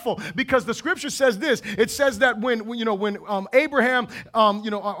careful, because the scripture says this. It says that when Abraham,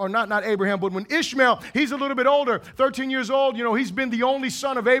 or not Abraham, but when Ishmael, he's a little bit older, 13 years old, he's been the only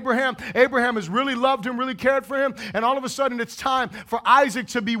son of Abraham. Abraham has really loved him, really cared for him, and all of a sudden it's time for Isaac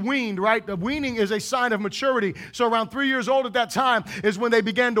to be weaned, right? The weaning is a sign of maturity. So around 3 years old at that time is when they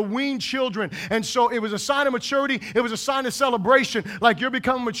began to wean children. And so it was a sign of maturity. It was a sign of celebration. Like, you're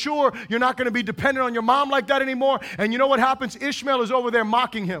becoming mature. You're not going to be dependent on your mom like that anymore. And you know what happens? Ishmael is over there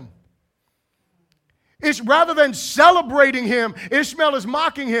mocking him. Rather than celebrating him, Ishmael is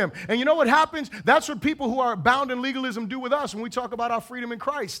mocking him. And you know what happens? That's what people who are bound in legalism do with us when we talk about our freedom in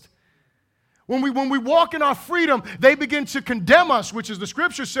Christ. When we walk in our freedom, they begin to condemn us, which is the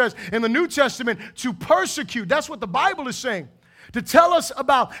scripture says in the New Testament, to persecute. That's what the Bible is saying. To tell us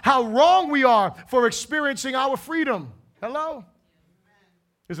about how wrong we are for experiencing our freedom. Hello?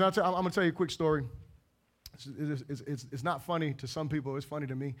 I'm going to tell you a quick story. It's not funny to some people. It's funny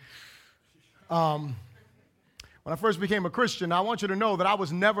to me. When I first became a Christian, I want you to know that I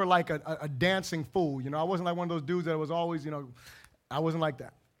was never like a dancing fool. I wasn't like one of those dudes that was always, I wasn't like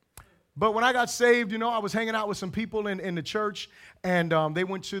that. But when I got saved, I was hanging out with some people in the church, and they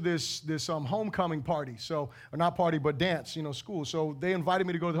went to this homecoming party. So, or not party, but dance, school. So they invited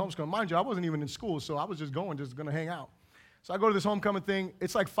me to go to the homecoming. Mind you, I wasn't even in school, so I was just going to hang out. So I go to this homecoming thing.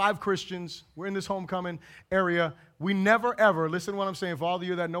 It's like 5 Christians. We're in this homecoming area. We never, ever, listen to what I'm saying, for all of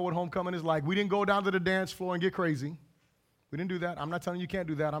you that know what homecoming is like, we didn't go down to the dance floor and get crazy. We didn't do that. I'm not telling you can't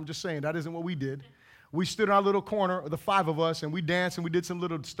do that. I'm just saying that isn't what we did. We stood in our little corner, the 5 of us, and we danced and we did some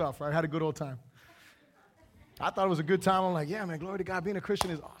little stuff, right? Had a good old time. I thought it was a good time. I'm like, yeah, man, glory to God. Being a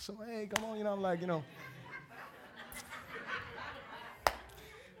Christian is awesome. Hey, come on, I'm like,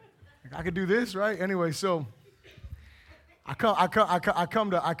 I could do this, right? Anyway, so I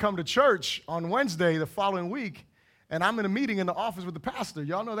come to church on Wednesday the following week, and I'm in a meeting in the office with the pastor.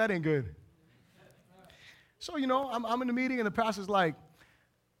 Y'all know that ain't good. So, I'm in the meeting, and the pastor's like,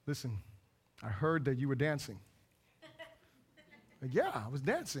 listen, I heard that you were dancing. Like, yeah, I was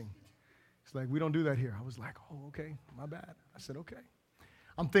dancing. It's like, we don't do that here. I was like, oh, okay, my bad. I said, okay.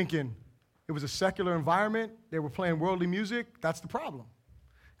 I'm thinking it was a secular environment. They were playing worldly music. That's the problem.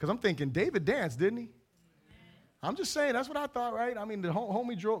 Because I'm thinking, David danced, didn't he? I'm just saying, that's what I thought, right? I mean, the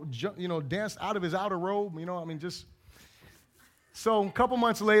homie danced out of his outer robe, just. So a couple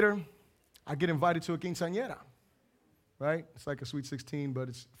months later, I get invited to a quinceañera, right? It's like a Sweet 16, but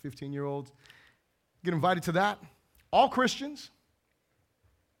it's 15-year-olds. Get invited to that. All Christians.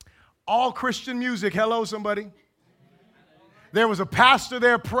 All Christian music. Hello, somebody. There was a pastor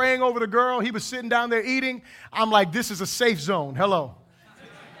there praying over the girl. He was sitting down there eating. I'm like, this is a safe zone. Hello.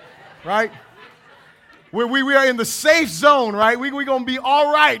 Right? We are in the safe zone, right? We're going to be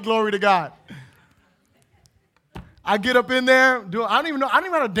all right, glory to God. I get up in there. I don't even know how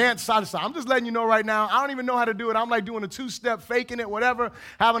to dance side to side. I'm just letting you know right now. I don't even know how to do it. I'm like doing a two-step, faking it, whatever,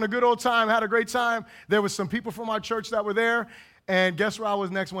 having a good old time, had a great time. There was some people from our church that were there, and guess where I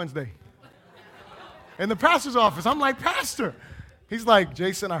was next Wednesday? In the pastor's office. I'm like, Pastor. He's like,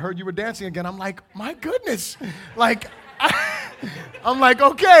 Jason, I heard you were dancing again. I'm like, my goodness. Like, I'm like,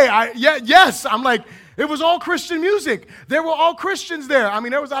 okay, yes. I'm like, it was all Christian music. There were all Christians there. I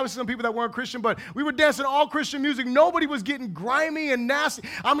mean, there was obviously some people that weren't Christian, but we were dancing all Christian music. Nobody was getting grimy and nasty.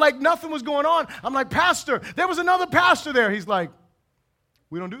 I'm like, nothing was going on. I'm like, Pastor, there was another pastor there. He's like,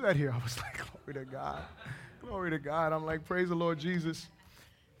 we don't do that here. I was like, glory to God. Glory to God. I'm like, praise the Lord Jesus.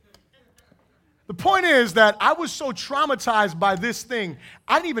 The point is that I was so traumatized by this thing,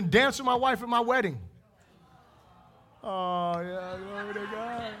 I didn't even dance with my wife at my wedding. Oh, yeah, glory to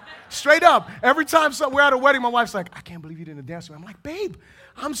God. Straight up, every time we're at a wedding, my wife's like, I can't believe you didn't dance with me. I'm like, babe,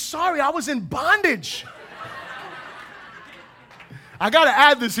 I'm sorry, I was in bondage. I got to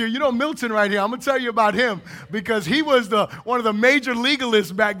add this here. You know Milton right here. I'm going to tell you about him because he was one of the major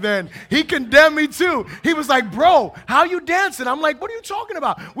legalists back then. He condemned me too. He was like, bro, how you dancing? I'm like, what are you talking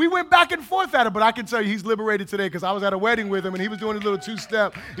about? We went back and forth at it, but I can tell you he's liberated today because I was at a wedding with him and he was doing his little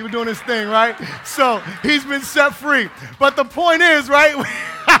two-step. He was doing his thing, right? So he's been set free. But the point is, right,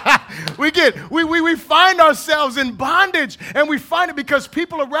 we find ourselves in bondage, and we find it because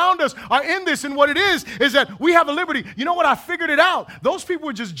people around us are in this, and what it is that we have a liberty. You know what? I figured it out. Those people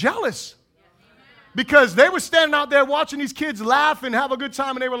were just jealous because they were standing out there watching these kids laugh and have a good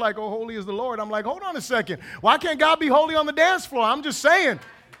time, and they were like, oh, holy is the Lord. I'm like, hold on a second. Why can't God be holy on the dance floor? I'm just saying.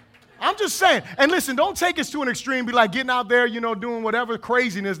 And listen, don't take us to an extreme, be like getting out there, doing whatever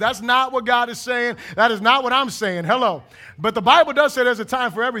craziness. That's not what God is saying. That is not what I'm saying. Hello. But the Bible does say there's a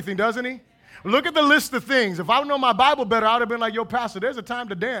time for everything, doesn't he? Look at the list of things. If I would know my Bible better, I would have been like, yo, Pastor, there's a time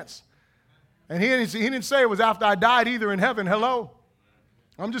to dance. And he didn't say it was after I died either in heaven. Hello.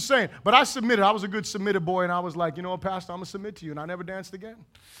 I'm just saying. But I submitted. I was a good submitted boy, and I was like, you know what, Pastor, I'm going to submit to you. And I never danced again.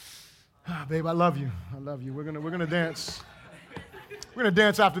 Babe, I love you. I love you. We're gonna dance. We're going to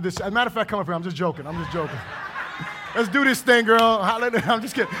dance after this. As a matter of fact, come up here. I'm just joking. Let's do this thing, girl. I'm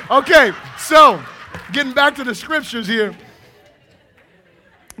just kidding. Okay, so getting back to the scriptures here.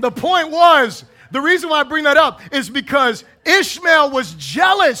 The point was, the reason why I bring that up is because Ishmael was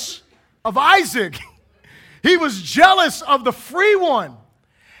jealous of Isaac. He was jealous of the free one.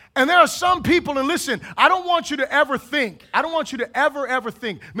 And there are some people, and listen, I don't want you to ever think, ever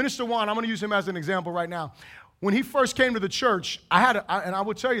think, Minister Juan, I'm going to use him as an example right now. When he first came to the church, and I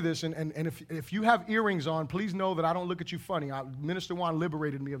will tell you this, and if you have earrings on, please know that I don't look at you funny. Minister Juan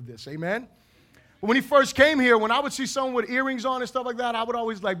liberated me of this, amen? But when he first came here, when I would see someone with earrings on and stuff like that, I would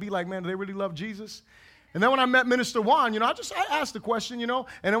always be like, man, do they really love Jesus? And then when I met Minister Juan, I asked the question, and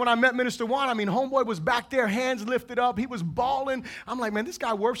then when I met Minister Juan, homeboy was back there, hands lifted up. He was bawling. I'm like, man, this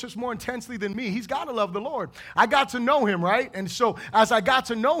guy worships more intensely than me. He's got to love the Lord. I got to know him, right? And so as I got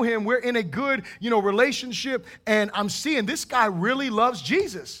to know him, we're in a good, relationship, and I'm seeing this guy really loves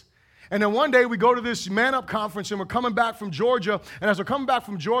Jesus. And then one day we go to this Man Up conference, and we're coming back from Georgia. And as we're coming back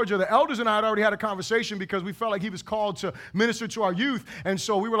from Georgia, the elders and I had already had a conversation because we felt like he was called to minister to our youth. And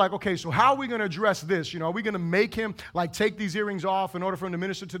so we were like, okay, so how are we going to address this? Are we going to make him take these earrings off in order for him to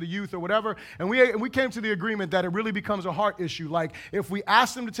minister to the youth or whatever? And we came to the agreement that it really becomes a heart issue. Like if we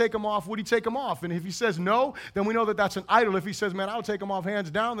asked him to take them off, would he take them off? And if he says no, then we know that that's an idol. If he says, man, I'll take them off hands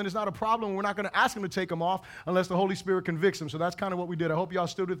down, then it's not a problem. We're not going to ask him to take them off unless the Holy Spirit convicts him. So that's kind of what we did. I hope y'all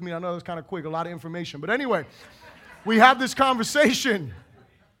stood with me. I know that's kind of quick, a lot of information. But anyway, we have this conversation.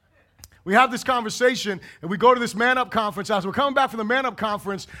 we have this conversation, and we go to this Man Up conference. As we're coming back from the Man Up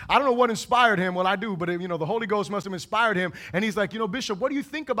conference, I don't know what inspired him. Well, I do, but the Holy Ghost must have inspired him. And he's like, Bishop, what do you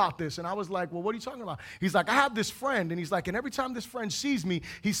think about this? And I was like, well, what are you talking about? He's like, I have this friend, and he's like, and every time this friend sees me,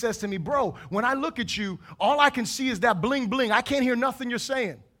 he says to me, bro, when I look at you, all I can see is that bling bling. I can't hear nothing you're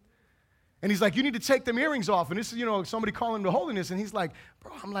saying. And he's like, you need to take them earrings off. And this is, somebody calling him to holiness. And he's like,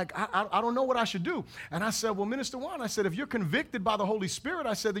 bro, I'm like, I don't know what I should do. And I said, well, Minister Juan, I said, if you're convicted by the Holy Spirit,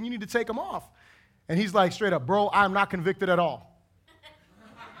 I said, then you need to take them off. And he's like, straight up, bro, I'm not convicted at all.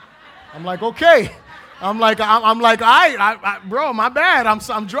 I'm like, okay. I'm like, all right, bro, my bad.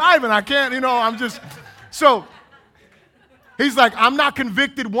 I'm driving. I can't, I'm just, so. He's like, I'm not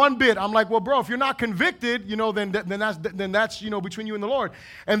convicted one bit. I'm like, well, bro, if you're not convicted, then that's between you and the Lord.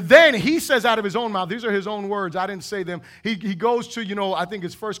 And then he says out of his own mouth, these are his own words. I didn't say them. He goes to, I think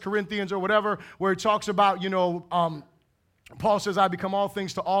it's 1 Corinthians or whatever, where he talks about, Paul says, I become all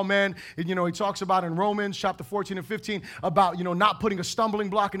things to all men. And, he talks about in Romans chapter 14 and 15 about, not putting a stumbling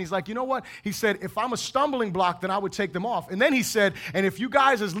block. And he's like, you know what? He said, if I'm a stumbling block, then I would take them off. And then he said, and if you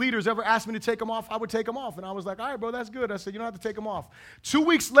guys as leaders ever asked me to take them off, I would take them off. And I was like, all right, bro, that's good. I said, you don't have to take them off. 2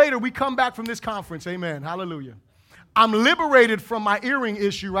 weeks later, we come back from this conference. Amen. Hallelujah. I'm liberated from my earring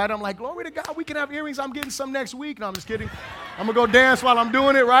issue, right? I'm like, glory to God, we can have earrings. I'm getting some next week. No, I'm just kidding. I'm going to go dance while I'm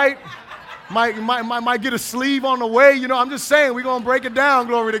doing it, right? Might get a sleeve on the way. I'm just saying, we're going to break it down,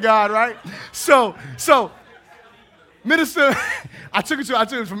 glory to God, right? So Minister, I took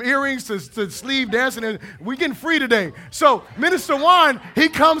it from earrings to sleeve dancing, and we're getting free today. So Minister Juan, he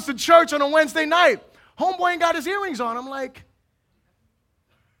comes to church on a Wednesday night. Homeboy ain't got his earrings on. I'm like,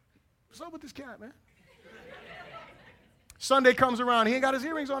 what's up with this cat, man? Sunday comes around, he ain't got his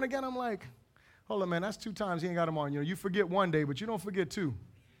earrings on again. I'm like, hold on, man, that's 2 times he ain't got them on. You forget one day, but you don't forget 2.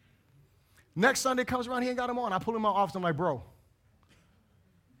 Next Sunday comes around, he ain't got them on. I pull him out office. I'm like, bro,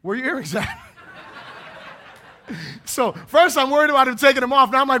 where your earrings at? So first I'm worried about him taking them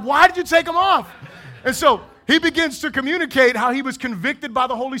off. Now I'm like, why did you take them off? And so he begins to communicate how he was convicted by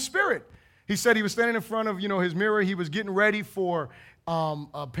the Holy Spirit. He said he was standing in front of, his mirror. He was getting ready for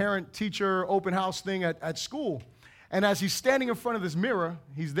a parent-teacher open house thing at school. And as he's standing in front of this mirror,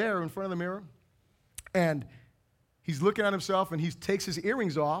 he's there in front of the mirror, and he's looking at himself, and he takes his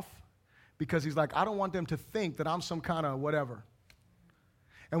earrings off, because he's like, I don't want them to think that I'm some kind of whatever.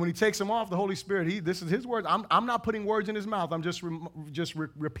 And when he takes them off, the Holy Spirit, this is his words. I'm not putting words in his mouth. I'm just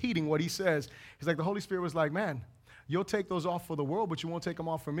repeating what he says. He's like, the Holy Spirit was like, man, you'll take those off for the world, but you won't take them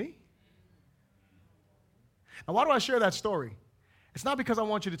off for me? Now, why do I share that story? It's not because I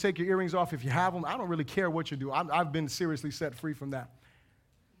want you to take your earrings off if you have them. I don't really care what you do. I've been seriously set free from that.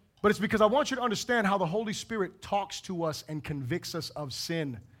 But it's because I want you to understand how the Holy Spirit talks to us and convicts us of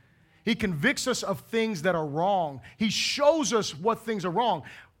sin. He convicts us of things that are wrong. He shows us what things are wrong,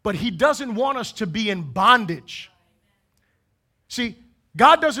 but he doesn't want us to be in bondage. See,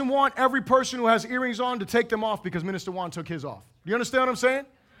 God doesn't want every person who has earrings on to take them off because Minister Juan took his off. Do you understand what I'm saying?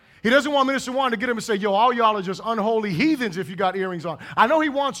 He doesn't want Minister Juan to get him and say, yo, all y'all are just unholy heathens if you got earrings on. I know he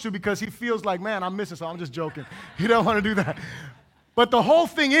wants to because he feels like, man, I'm missing something. I'm just joking. He don't want to do that. But the whole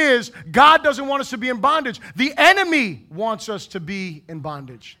thing is, God doesn't want us to be in bondage. The enemy wants us to be in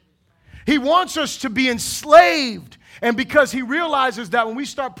bondage. He wants us to be enslaved. And because he realizes that when we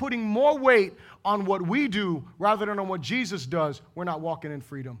start putting more weight on what we do rather than on what Jesus does, we're not walking in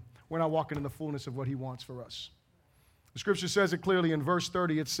freedom. We're not walking in the fullness of what he wants for us. The scripture says it clearly in verse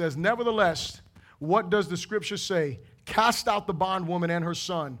 30. It says, nevertheless, what does the scripture say? Cast out the bondwoman and her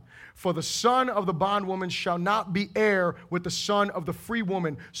son. For the son of the bondwoman shall not be heir with the son of the free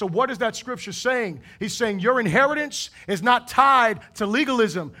woman. So what is that scripture saying? He's saying your inheritance is not tied to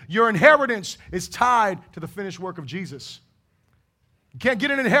legalism. Your inheritance is tied to the finished work of Jesus. You can't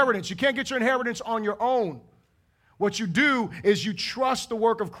get an inheritance. You can't get your inheritance on your own. What you do is you trust the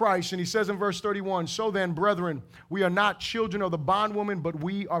work of Christ. And he says in verse 31, so then, brethren, we are not children of the bondwoman, but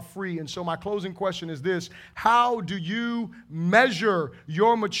we are free. And so my closing question is this: how do you measure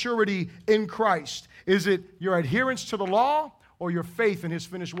your maturity in Christ? Is it your adherence to the law or your faith in his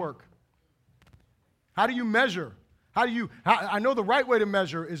finished work? How do you measure? I know the right way to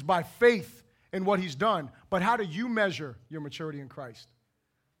measure is by faith in what he's done, but how do you measure your maturity in Christ?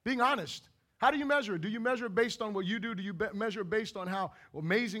 Being honest. How do you measure it? Do you measure it based on what you do? Do you measure it based on how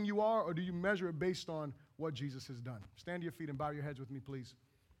amazing you are? Or do you measure it based on what Jesus has done? Stand to your feet and bow your heads with me, please.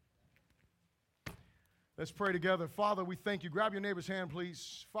 Let's pray together. Father, we thank you. Grab your neighbor's hand,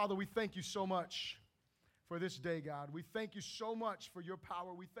 please. Father, we thank you so much for this day, God. We thank you so much for your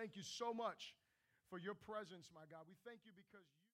power. We thank you so much for your presence, my God. We thank you because